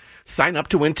there, sign up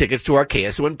to win tickets to our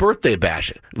KSON birthday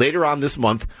bash. Later on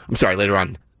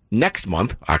next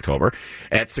month, October,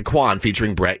 at Sequan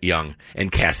featuring Brett Young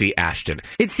and Cassie Ashton.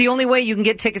 It's the only way you can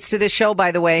get tickets to this show,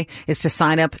 by the way, is to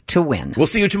sign up to win. We'll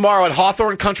see you tomorrow at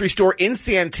Hawthorne Country Store in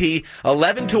Santee,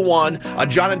 11 to 1, a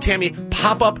John and Tammy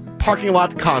pop-up parking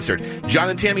lot concert. John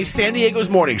and Tammy, San Diego's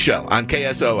morning show on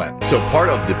KSON. So part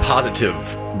of the positive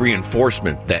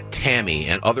reinforcement that Tammy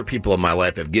and other people in my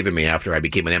life have given me after I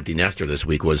became an empty nester this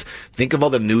week was, think of all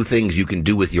the new things you can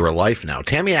do with your life now.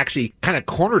 Tammy actually kind of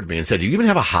cornered me and said, do you even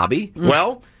have a hobby?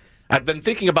 Well, I've been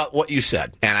thinking about what you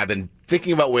said, and I've been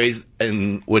thinking about ways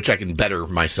in which I can better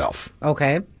myself.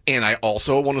 Okay. And I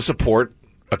also want to support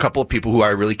a couple of people who I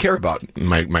really care about.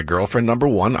 My girlfriend, number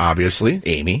one, obviously,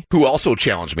 Amy, who also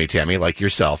challenged me, Tammy, like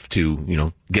yourself,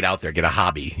 to, get out there, get a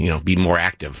hobby, be more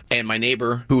active. And my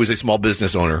neighbor, who is a small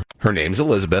business owner, her name's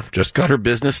Elizabeth, just got her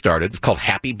business started. It's called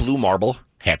Happy Blue Marble,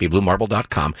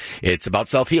 happybluemarble.com. It's about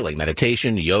self-healing,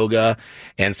 meditation, yoga,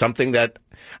 and something that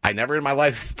I never in my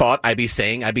life thought I'd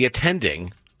be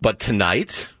attending. But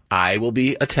tonight, I will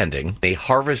be attending a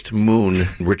harvest moon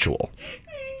ritual.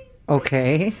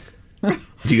 Okay.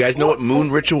 Do you guys know what moon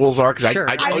rituals are? Sure.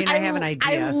 I have an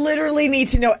idea. I literally need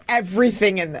to know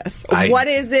everything in this. What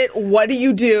is it? What do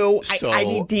you do? I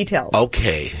need details.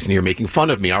 Okay. So you're making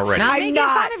fun of me already. I'm not making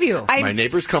fun of you. My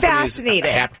neighbor's company fascinated.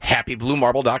 is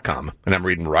happybluemarble.com, and I'm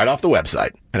reading right off the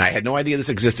website. And I had no idea this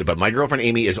existed, but my girlfriend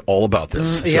Amy is all about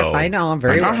this. Yeah, I know. I'm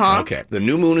very well. Okay. The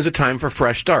new moon is a time for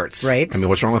fresh starts. Right. I mean,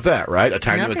 what's wrong with that, right? A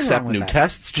time Nothing to accept new that.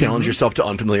 tests, challenge yourself to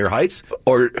unfamiliar heights,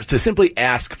 or to simply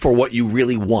ask for what you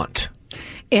really want.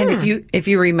 And if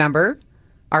you remember,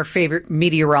 our favorite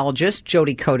meteorologist,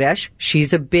 Jody Kodesh,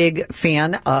 she's a big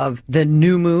fan of the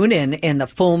new moon and the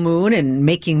full moon and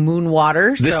making moon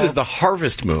water. This is the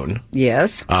harvest moon.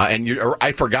 Yes. And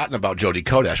I've forgotten about Jody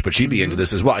Kodesh, but she'd be into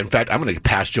this as well. In fact, I'm going to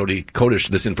pass Jody Kodesh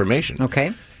this information.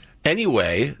 Okay.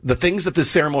 Anyway, the things that this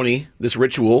ceremony, this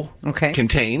ritual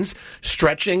contains,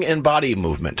 stretching and body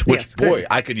movement, which, boy,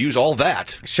 I could use all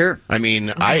that. Sure. I mean,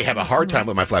 I have a hard time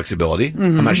with my flexibility.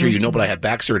 I'm not sure you know, but I had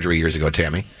back surgery years ago,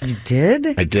 Tammy. You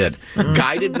did? I did.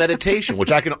 Guided meditation,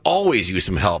 which I can always use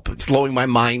some help, slowing my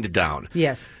mind down.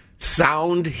 Yes.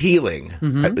 Sound healing.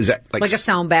 Is that like a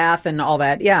sound bath and all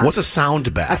that? Yeah. What's a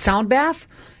sound bath? A sound bath?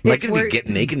 Am I going to get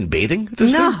naked and bathing at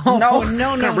this No, thing? no. What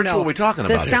kind of ritual are we talking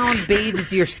about The sound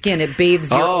bathes your skin. It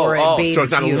bathes your aura. It bathes so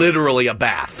it's not you. literally a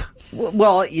bath.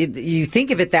 Well, you think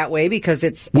of it that way because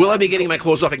it's... Will I be getting my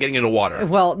clothes off and getting into water?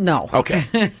 Well, no.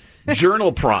 Okay.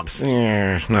 Journal prompts.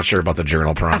 Not sure about the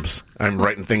journal prompts. I'm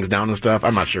writing things down and stuff.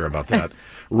 I'm not sure about that.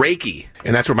 Reiki.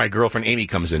 And that's where my girlfriend Amy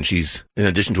comes in. She's, in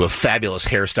addition to a fabulous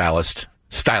hairstylist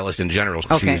in general.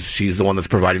 Okay. She's the one that's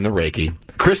providing the Reiki.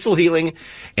 Crystal healing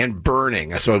and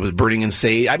burning. So it was burning and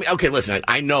sage. I mean, okay, listen,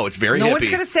 I know it's very hippie. No one's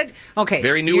going to set... Okay.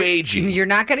 Very new agey. You're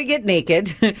not going to get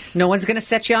naked. No one's going to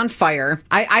set you on fire.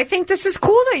 I think this is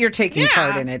cool that you're taking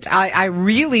part in it. I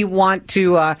really want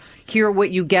to hear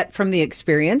what you get from the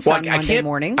experience on Monday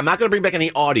morning. I'm not going to bring back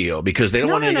any audio because they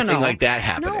don't want anything like that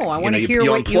happening. No, I want to hear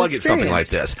what you unplug it something like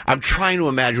this. I'm trying to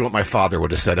imagine what my father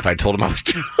would have said if I told him I was...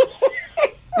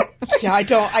 Yeah, I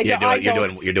don't.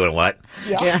 You're doing what?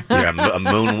 Yeah. You're a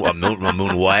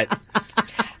moon what?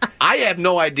 I have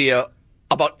no idea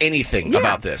about anything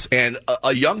about this. And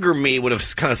a younger me would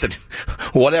have kind of said,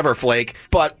 whatever, Flake.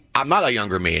 But I'm not a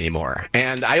younger me anymore.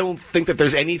 And I don't think that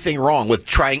there's anything wrong with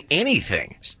trying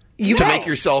anything to make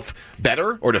yourself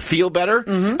better or to feel better.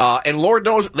 And Lord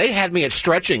knows, they had me at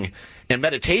stretching and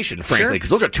meditation, frankly, because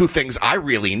those are two things I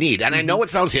really need. And I know it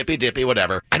sounds hippy-dippy,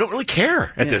 whatever. I don't really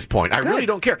care at this point. I really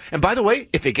don't care. And by the way,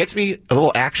 if it gets me a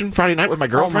little action Friday night with my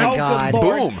girlfriend, oh my God.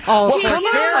 Boom. Oh,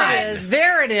 there it is.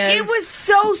 There it is. It was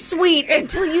so sweet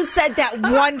until you said that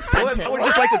one sentence. I would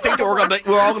just like to think that we're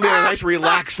all going to be in a nice,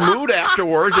 relaxed mood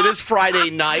afterwards. It is Friday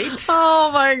night.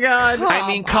 Oh, my God. I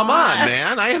mean, come on,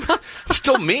 man. I'm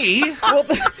still me. Well,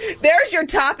 there's your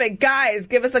topic. Guys,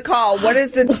 give us a call. What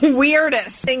is the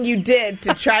weirdest thing you did did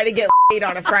to try to get laid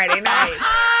on a Friday night.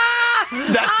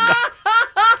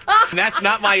 That's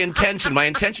not my intention. My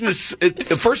intention is,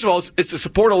 first of all, it's to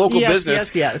support a local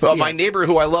business. My neighbor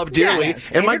who I love dearly,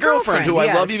 and my girlfriend who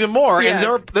I love even more.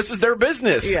 And this is their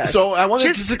business. So I want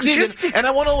them to succeed, and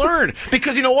I want to learn.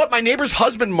 Because you know what? My neighbor's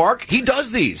husband, Mark, he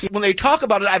does these. When they talk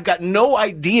about it, I've got no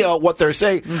idea what they're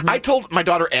saying. I told my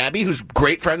daughter, Abby, who's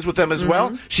great friends with them as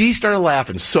well, she started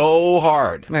laughing so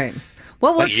hard. Right.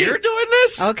 Well, you're doing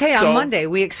this? Okay, on Monday,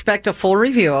 we expect a full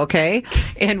review, okay?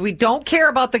 And we don't care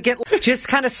about the just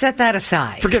kind of set that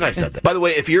aside. Forget I said that. By the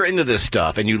way, if you're into this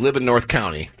stuff and you live in North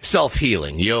County,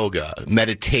 self-healing, yoga,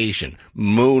 meditation,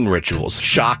 moon rituals,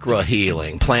 chakra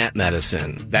healing, plant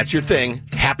medicine, that's your thing.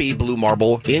 Happy Blue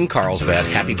Marble in Carlsbad,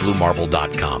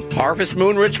 happyBlueMarble.com. Harvest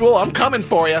Moon Ritual, I'm coming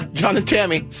for you. John and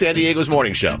Tammy, San Diego's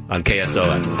Morning Show on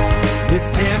KSON. It's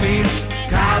Tammy's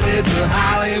College of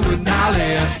Hollywood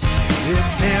Knowledge.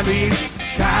 It's Tammy's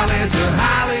College of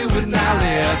Hollywood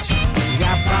Knowledge. You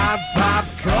got pop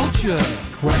culture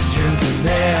questions in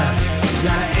there. You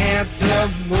gotta answer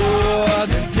more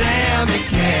than Tammy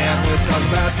can. We're talking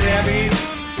about Tammy's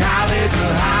College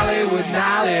of Hollywood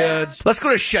Knowledge. Let's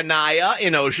go to Shania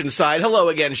in Oceanside. Hello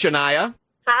again, Shania.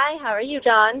 Hi, how are you,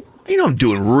 John? You know, I'm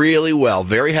doing really well.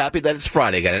 Very happy that it's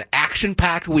Friday. Got an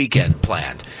action-packed weekend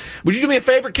planned. Would you do me a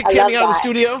favor? Kick Tammy out of the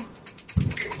studio?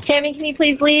 Tammy, can you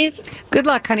please leave? Good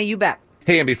luck, honey. You bet.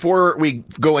 Hey, and before we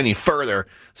go any further,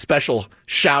 special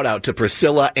shout out to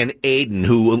Priscilla and Aiden,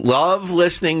 who love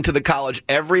listening to the college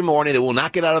every morning. They will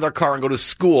not get out of their car and go to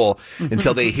school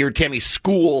until they hear Tammy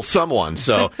school someone.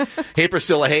 So, hey,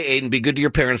 Priscilla. Hey, Aiden. Be good to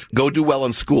your parents. Go do well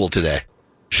in school today.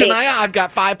 Shania, I've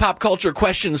got 5 pop culture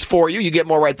questions for you. You get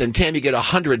more right than Tammy. You get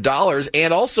 $100.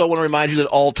 And also want to remind you that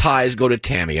all ties go to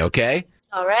Tammy, okay?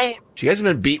 All right. You guys have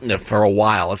been beating it for a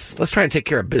while. Let's try and take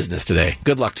care of business today.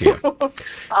 Good luck to you.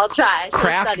 I'll try.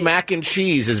 Kraft Mac and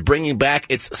Cheese is bringing back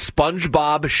its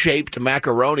SpongeBob-shaped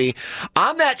macaroni.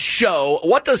 On that show,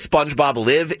 what does SpongeBob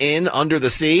live in under the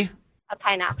sea? A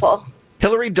pineapple.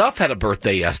 Hilary Duff had a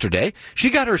birthday yesterday. She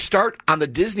got her start on the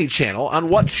Disney Channel on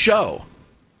what show?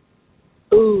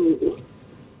 Ooh.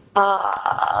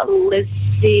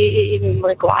 Lizzie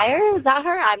McGuire? Is that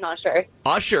her? I'm not sure.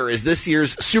 Usher is this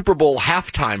year's Super Bowl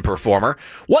halftime performer.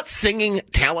 What singing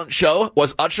talent show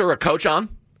was Usher a coach on?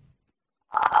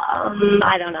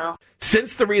 I don't know.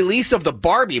 Since the release of the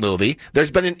Barbie movie,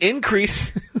 there's been an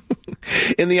increase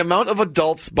in the amount of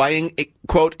adults buying,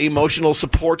 quote, emotional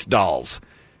support dolls.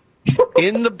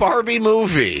 In the Barbie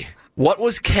movie, what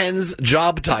was Ken's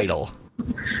job title?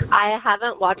 I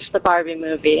haven't watched the Barbie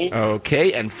movie.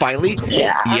 Okay, and finally,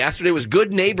 yesterday was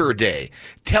Good Neighbor Day.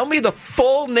 Tell me the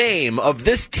full name of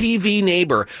this TV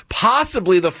neighbor,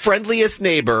 possibly the friendliest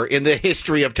neighbor in the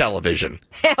history of television.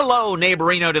 Hello,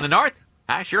 neighborino to the north.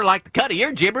 I sure like the cut of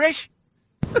your gibberish.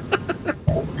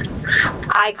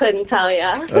 I couldn't tell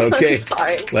you. Okay,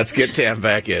 sorry. Let's get Tam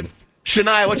back in.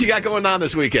 Shania, what you got going on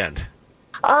this weekend?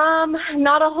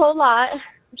 Not a whole lot.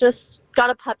 Just got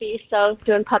a puppy, so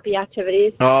doing puppy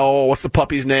activities. Oh, what's the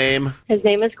puppy's name? His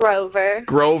name is Grover.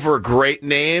 Grover, great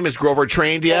name. Is Grover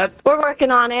trained yet? We're working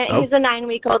on it. Oh. He's a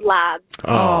 9-week-old lab.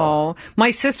 Oh,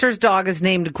 my sister's dog is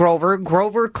named Grover.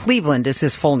 Grover Cleveland is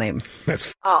his full name.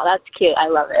 That's cute. I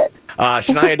love it.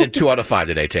 Shania did 2 out of 5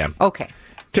 today, Tam. Okay.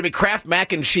 Timmy, Kraft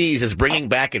Mac and Cheese is bringing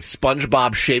back its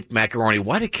SpongeBob-shaped macaroni.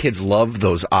 Why do kids love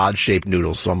those odd-shaped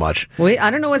noodles so much? I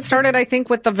don't know. It started, I think,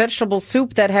 with the vegetable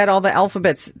soup that had all the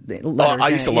alphabets. I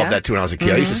used to love that, too, when I was a kid.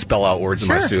 Mm-hmm. I used to spell out words in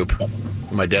my soup.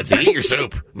 And my dad said, eat your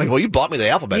soup. I'm like, well, you bought me the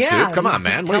alphabet soup. Come on,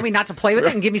 man. Tell me not to play with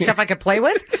it and give me stuff I could play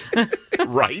with?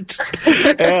 Right.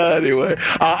 Anyway,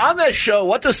 on that show,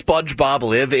 what does SpongeBob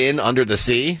live in under the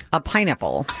sea? A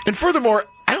pineapple. And furthermore,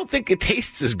 I don't think it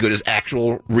tastes as good as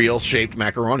actual real-shaped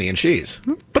macaroni and cheese.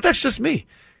 But that's just me.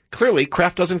 Clearly,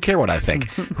 Kraft doesn't care what I think.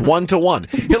 1-1.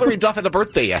 Hilary Duff had a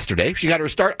birthday yesterday. She got her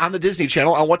start on the Disney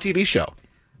Channel on what TV show?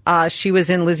 She was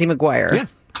in Lizzie McGuire. Yeah.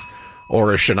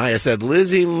 Or as Shania said,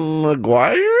 Lizzie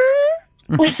McGuire?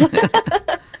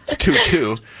 It's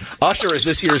 2-2. Usher is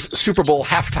this year's Super Bowl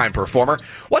halftime performer.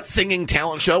 What singing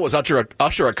talent show was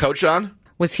Usher a coach on?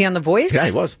 Was he on The Voice? Yeah,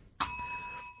 he was.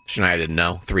 Shania didn't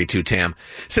know. 3-2 Tam.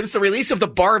 Since the release of the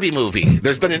Barbie movie,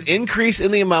 there's been an increase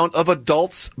in the amount of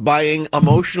adults buying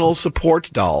emotional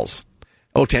support dolls.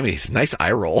 Oh, Tammy, nice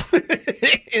eye roll.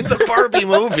 In the Barbie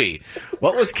movie.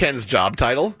 What was Ken's job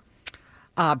title?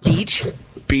 Beach.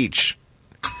 Beach.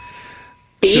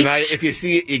 Shania, if you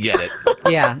see it, you get it.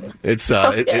 Yeah. It's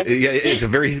it's a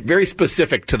very, very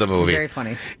specific to the movie. Very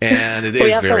funny. And it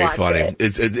is very funny.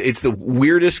 It's the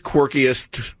weirdest,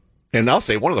 quirkiest And I'll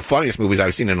say one of the funniest movies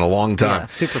I've seen in a long time. Yeah,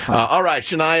 super fun. All right,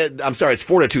 Shania, I'm sorry, it's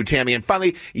 4-2, Tammy. And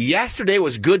finally, yesterday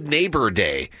was Good Neighbor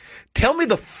Day. Tell me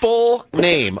the full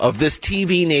name of this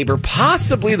TV neighbor,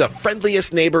 possibly the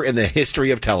friendliest neighbor in the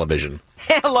history of television.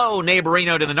 Hello,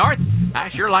 neighborino to the north. I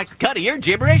sure like the cut of your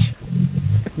gibberish.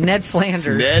 Ned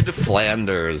Flanders. Ned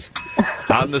Flanders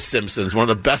on The Simpsons, one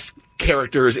of the best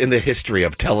characters in the history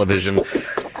of television.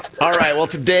 All right, well,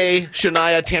 today,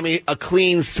 Shania, Tammy, a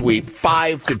clean sweep,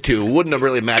 5-2. Wouldn't have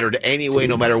really mattered anyway,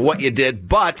 no matter what you did,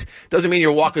 but doesn't mean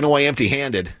you're walking away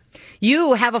empty-handed.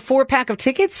 You have a 4-pack of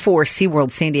tickets for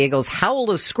SeaWorld San Diego's Howl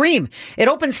of Scream. It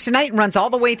opens tonight and runs all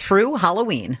the way through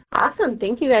Halloween. Awesome.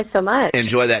 Thank you guys so much.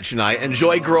 Enjoy that, Shania.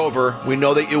 Enjoy Grover. We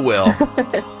know that you will.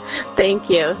 Thank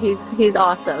you. He's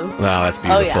awesome. Wow, that's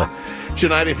beautiful. Oh, yeah.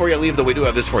 Shania, before you leave, though, we do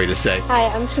have this for you to say. Hi,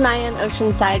 I'm Shania in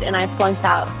Oceanside, and I flunked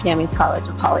out of Tammy's College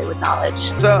of Hollywood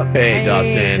Knowledge. What's up? Hey,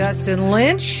 Dustin. Dustin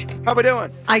Lynch. How we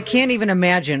doing? I can't even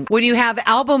imagine. When you have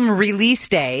album release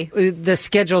day, the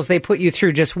schedules they put you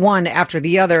through just one after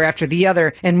the other,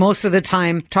 and most of the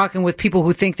time talking with people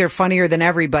who think they're funnier than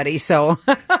everybody, so...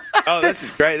 Oh, this is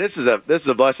great. This is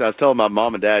a blessing. I was telling my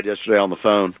mom and dad yesterday on the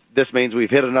phone. This means we've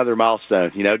hit another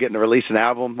milestone. You know, getting to release an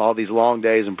album, all these long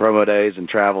days and promo days and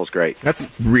travel is great. That's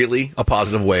really a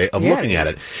positive way of looking at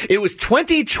it. It was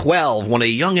 2012 when a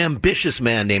young, ambitious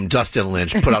man named Dustin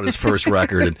Lynch put out his first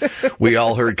record, and we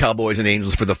all heard Cowboys and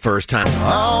Angels for the first time.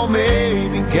 Oh,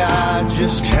 maybe God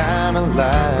just kind of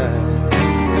lied.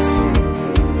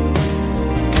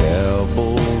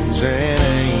 Cowboys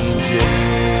and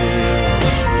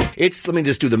Let me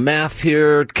just do the math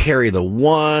here, carry the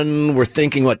one. We're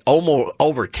thinking, almost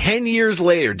over 10 years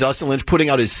later, Dustin Lynch putting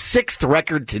out his 6th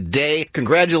record today.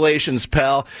 Congratulations,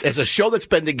 pal. As a show that's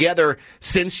been together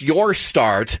since your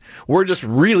start, we're just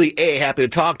really, A, happy to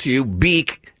talk to you, B,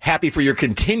 happy for your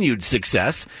continued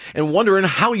success, and wondering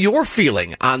how you're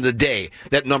feeling on the day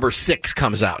that number 6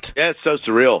 comes out. Yeah, it's so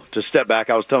surreal. To step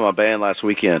back, I was telling my band last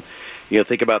weekend,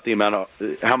 think about the amount of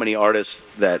how many artists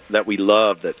that we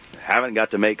love that haven't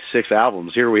got to make 6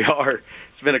 albums. Here we are.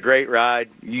 It's been a great ride.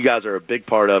 You guys are a big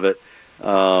part of it,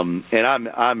 and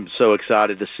I'm so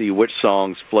excited to see which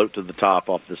songs float to the top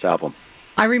off this album.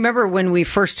 I remember when we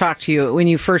first talked to you, when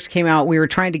you first came out, we were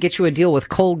trying to get you a deal with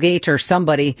Colgate or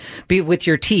somebody with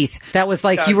your teeth. That was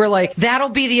like, you were like, that'll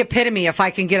be the epitome if I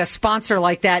can get a sponsor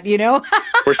like that,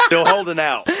 We're still holding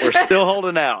out.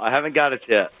 I haven't got it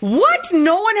yet. What?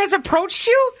 No one has approached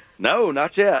you? No,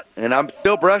 not yet. And I'm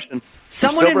still brushing.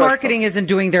 Someone in marketing isn't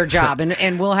doing their job,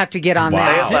 and we'll have to get on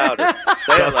that. Say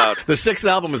it louder. The 6th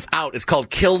album is out. It's called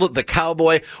Killed the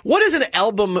Cowboy. What is an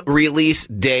album release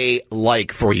day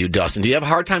like for you, Dustin? Do you have a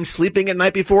hard time sleeping at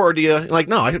night before, or do you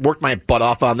no, I worked my butt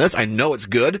off on this. I know it's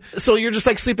good. So you're just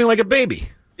like sleeping like a baby.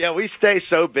 Yeah, we stay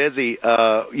so busy,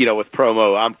 with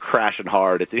promo. I'm crashing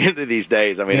hard at the end of these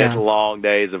days. I mean, It's long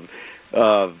days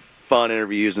of fun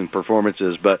interviews and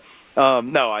performances, but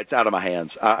no, it's out of my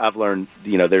hands. I've learned,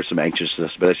 there's some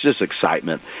anxiousness, but it's just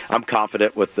excitement. I'm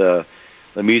confident with the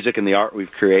music and the art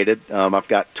we've created. I've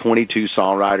got 22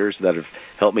 songwriters that have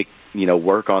helped me,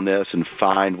 work on this and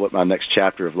find what my next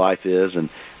chapter of life is. And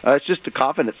it's just a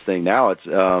confidence thing now.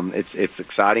 It's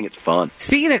exciting. It's fun.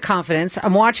 Speaking of confidence,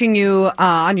 I'm watching you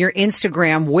on your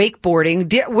Instagram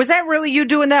wakeboarding. Was that really you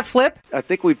doing that flip? I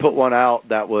think we put one out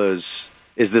that was,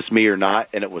 "Is this me or not?"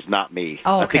 And it was not me.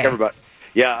 Oh, okay. I think everybody.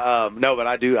 Yeah, no, but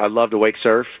I love to wake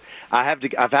surf. I've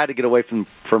had to get away from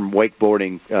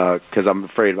wakeboarding because I'm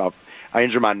afraid I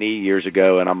injured my knee years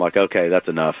ago, and I'm like, okay, that's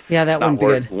enough. Yeah, that wouldn't be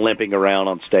good. Limping around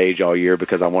on stage all year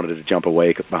because I wanted to jump a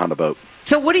wake behind the boat.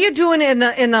 So what are you doing in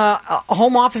the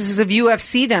home offices of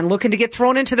UFC then? Looking to get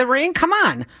thrown into the ring? Come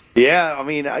on. Yeah, I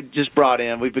mean, I just brought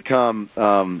in. We've become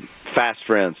fast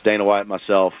friends. Dana White,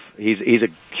 myself. He's a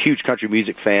huge country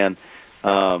music fan,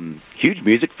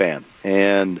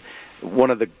 and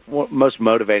one of the most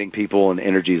motivating people and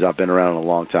energies I've been around in a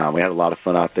long time. We had a lot of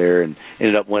fun out there and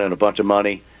ended up winning a bunch of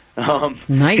money. Nice.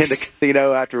 In the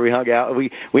casino after we hung out. We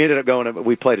ended up going,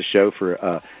 we played a show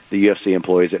for the UFC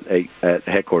employees at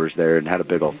headquarters there and had a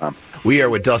big old time. We are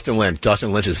with Dustin Lynch.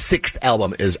 Dustin Lynch's 6th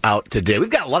album is out today. We've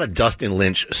got a lot of Dustin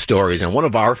Lynch stories, and one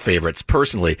of our favorites,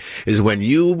 personally, is when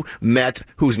you met,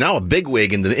 who's now a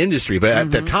bigwig in the industry, but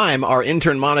at the time, our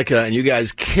intern Monica, and you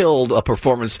guys killed a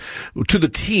performance to the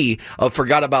T of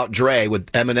Forgot About Dre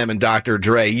with Eminem and Dr.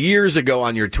 Dre years ago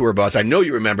on your tour bus. I know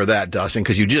you remember that, Dustin,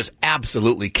 because you just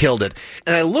absolutely killed it.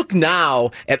 And I look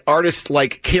now at artists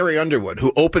like Carrie Underwood,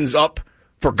 who opens up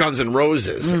for Guns N'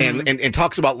 Roses and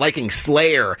talks about liking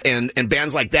Slayer and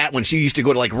bands like that when she used to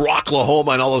go to like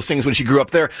Rocklahoma and all those things when she grew up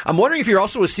there. I'm wondering if you're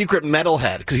also a secret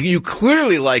metalhead, because you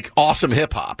clearly like awesome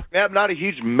hip-hop. Yeah, I'm not a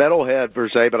huge metalhead per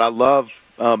se, but I love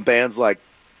bands like,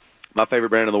 my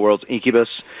favorite band in the world is Incubus,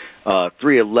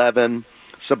 311,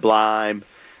 Sublime,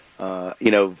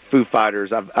 Foo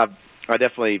Fighters. I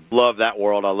definitely love that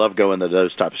world. I love going to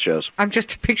those type of shows. I'm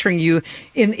just picturing you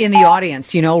in the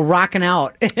audience, rocking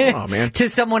out to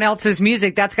someone else's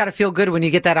music. That's got to feel good when you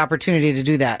get that opportunity to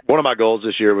do that. One of my goals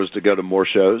this year was to go to more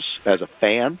shows as a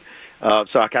fan.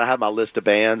 So I kind of have my list of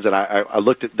bands, and I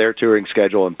looked at their touring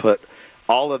schedule and put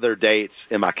all of their dates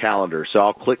in my calendar. So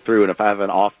I'll click through, and if I have an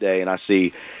off day and I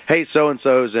see, hey,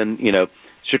 so-and-so's in,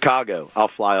 Chicago, I'll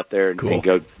fly up there and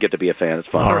go get to be a fan. It's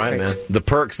fun. All right, man. The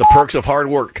perks of hard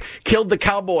work. Killed the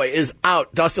Cowboy is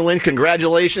out. Dustin Lynch,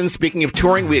 congratulations. Speaking of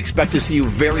touring, we expect to see you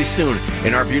very soon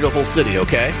in our beautiful city,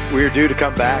 okay? We're due to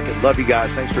come back, and love you guys.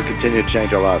 Thanks for continuing to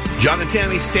change our lives. John and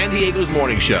Tammy, San Diego's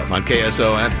Morning Show on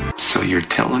KSON. So you're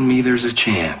telling me there's a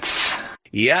chance?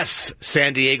 Yes,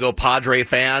 San Diego Padre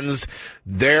fans,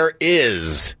 there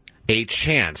is a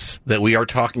chance that we are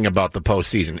talking about the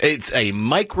postseason. It's a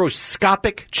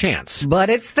microscopic chance. But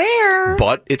it's there.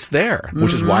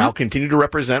 Which is why I'll continue to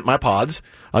represent my pods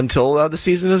until the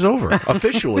season is over,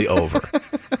 officially over.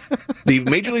 The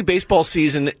Major League Baseball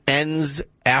season ends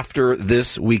after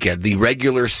this weekend, the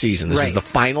regular season. This is the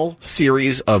final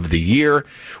series of the year.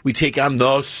 We take on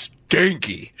the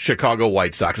stinky Chicago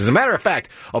White Sox. As a matter of fact,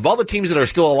 of all the teams that are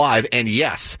still alive, and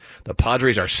yes, the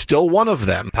Padres are still one of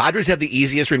them, Padres have the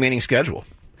easiest remaining schedule.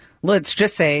 Let's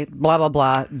just say, blah, blah,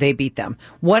 blah, they beat them.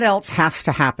 What else has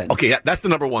to happen? Okay, that's the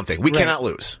number one thing. We cannot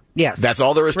lose. Yes. That's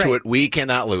all there is to it. We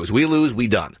cannot lose. We lose, we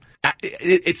done.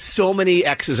 It's so many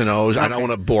X's and O's, I don't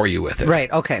want to bore you with it. Right,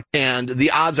 okay. And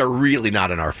the odds are really not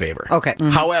in our favor. Okay.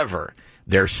 However,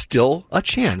 there's still a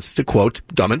chance, to quote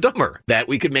Dumb and Dumber, that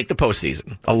we could make the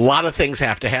postseason. A lot of things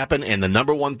have to happen, and the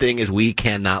number one thing is we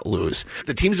cannot lose.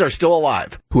 The teams that are still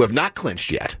alive, who have not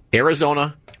clinched yet,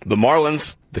 Arizona, the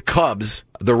Marlins, the Cubs,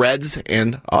 the Reds,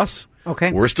 and us.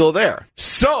 Okay. We're still there.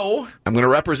 So, I'm going to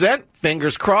represent,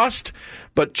 fingers crossed,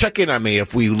 but check in on me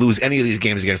if we lose any of these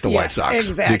games against the White Sox.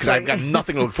 Exactly. Because I've got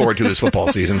nothing to look forward to this football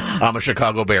season. I'm a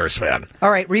Chicago Bears fan. All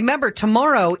right. Remember,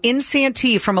 tomorrow in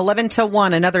Santee from 11 to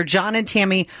 1, another John and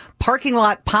Tammy parking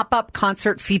lot pop-up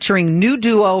concert featuring new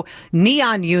duo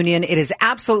Neon Union. It is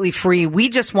absolutely free. We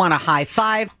just want a high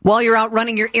five. While you're out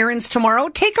running your errands tomorrow,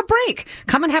 take a break.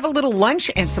 Come and have a little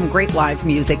lunch and some great live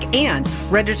music, and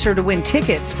register to win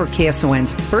tickets for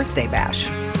KSON's Birthday Bash.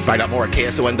 Find out more at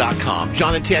KSON.com.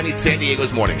 John and Tammy, San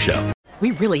Diego's Morning Show. We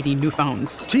really need new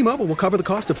phones. T-Mobile will cover the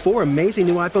cost of 4 amazing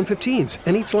new iPhone 15s,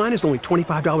 and each line is only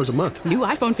 $25 a month. New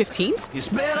iPhone 15s? It's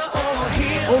better over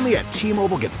here. Only at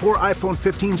T-Mobile, get 4 iPhone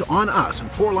 15s on us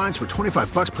and 4 lines for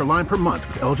 $25 per line per month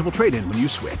with eligible trade-in when you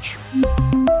switch.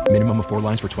 Minimum of 4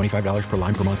 lines for $25 per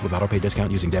line per month with autopay discount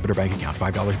using debit or bank account.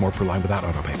 $5 more per line without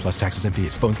autopay, plus taxes and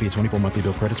fees. Phone fee at 24 monthly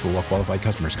bill credits for well-qualified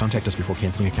customers. Contact us before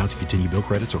canceling account to continue bill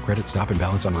credits or credit stop and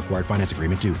balance on required finance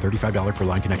agreement due. $35 per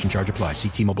line connection charge applies. See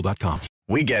T-Mobile.com.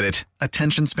 We get it.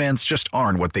 Attention spans just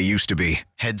aren't what they used to be.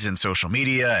 Heads in social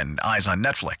media and eyes on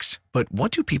Netflix. But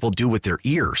what do people do with their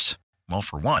ears? Well,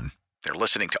 for one, they're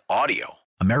listening to audio.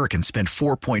 Americans spend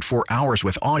 4.4 hours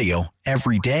with audio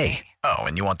every day. Oh,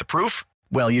 and you want the proof?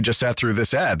 Well, you just sat through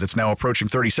this ad that's now approaching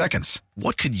 30 seconds.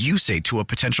 What could you say to a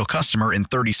potential customer in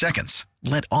 30 seconds?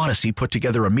 Let Odyssey put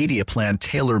together a media plan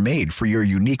tailor-made for your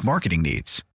unique marketing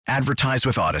needs. Advertise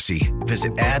with Odyssey.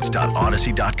 Visit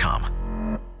ads.odyssey.com.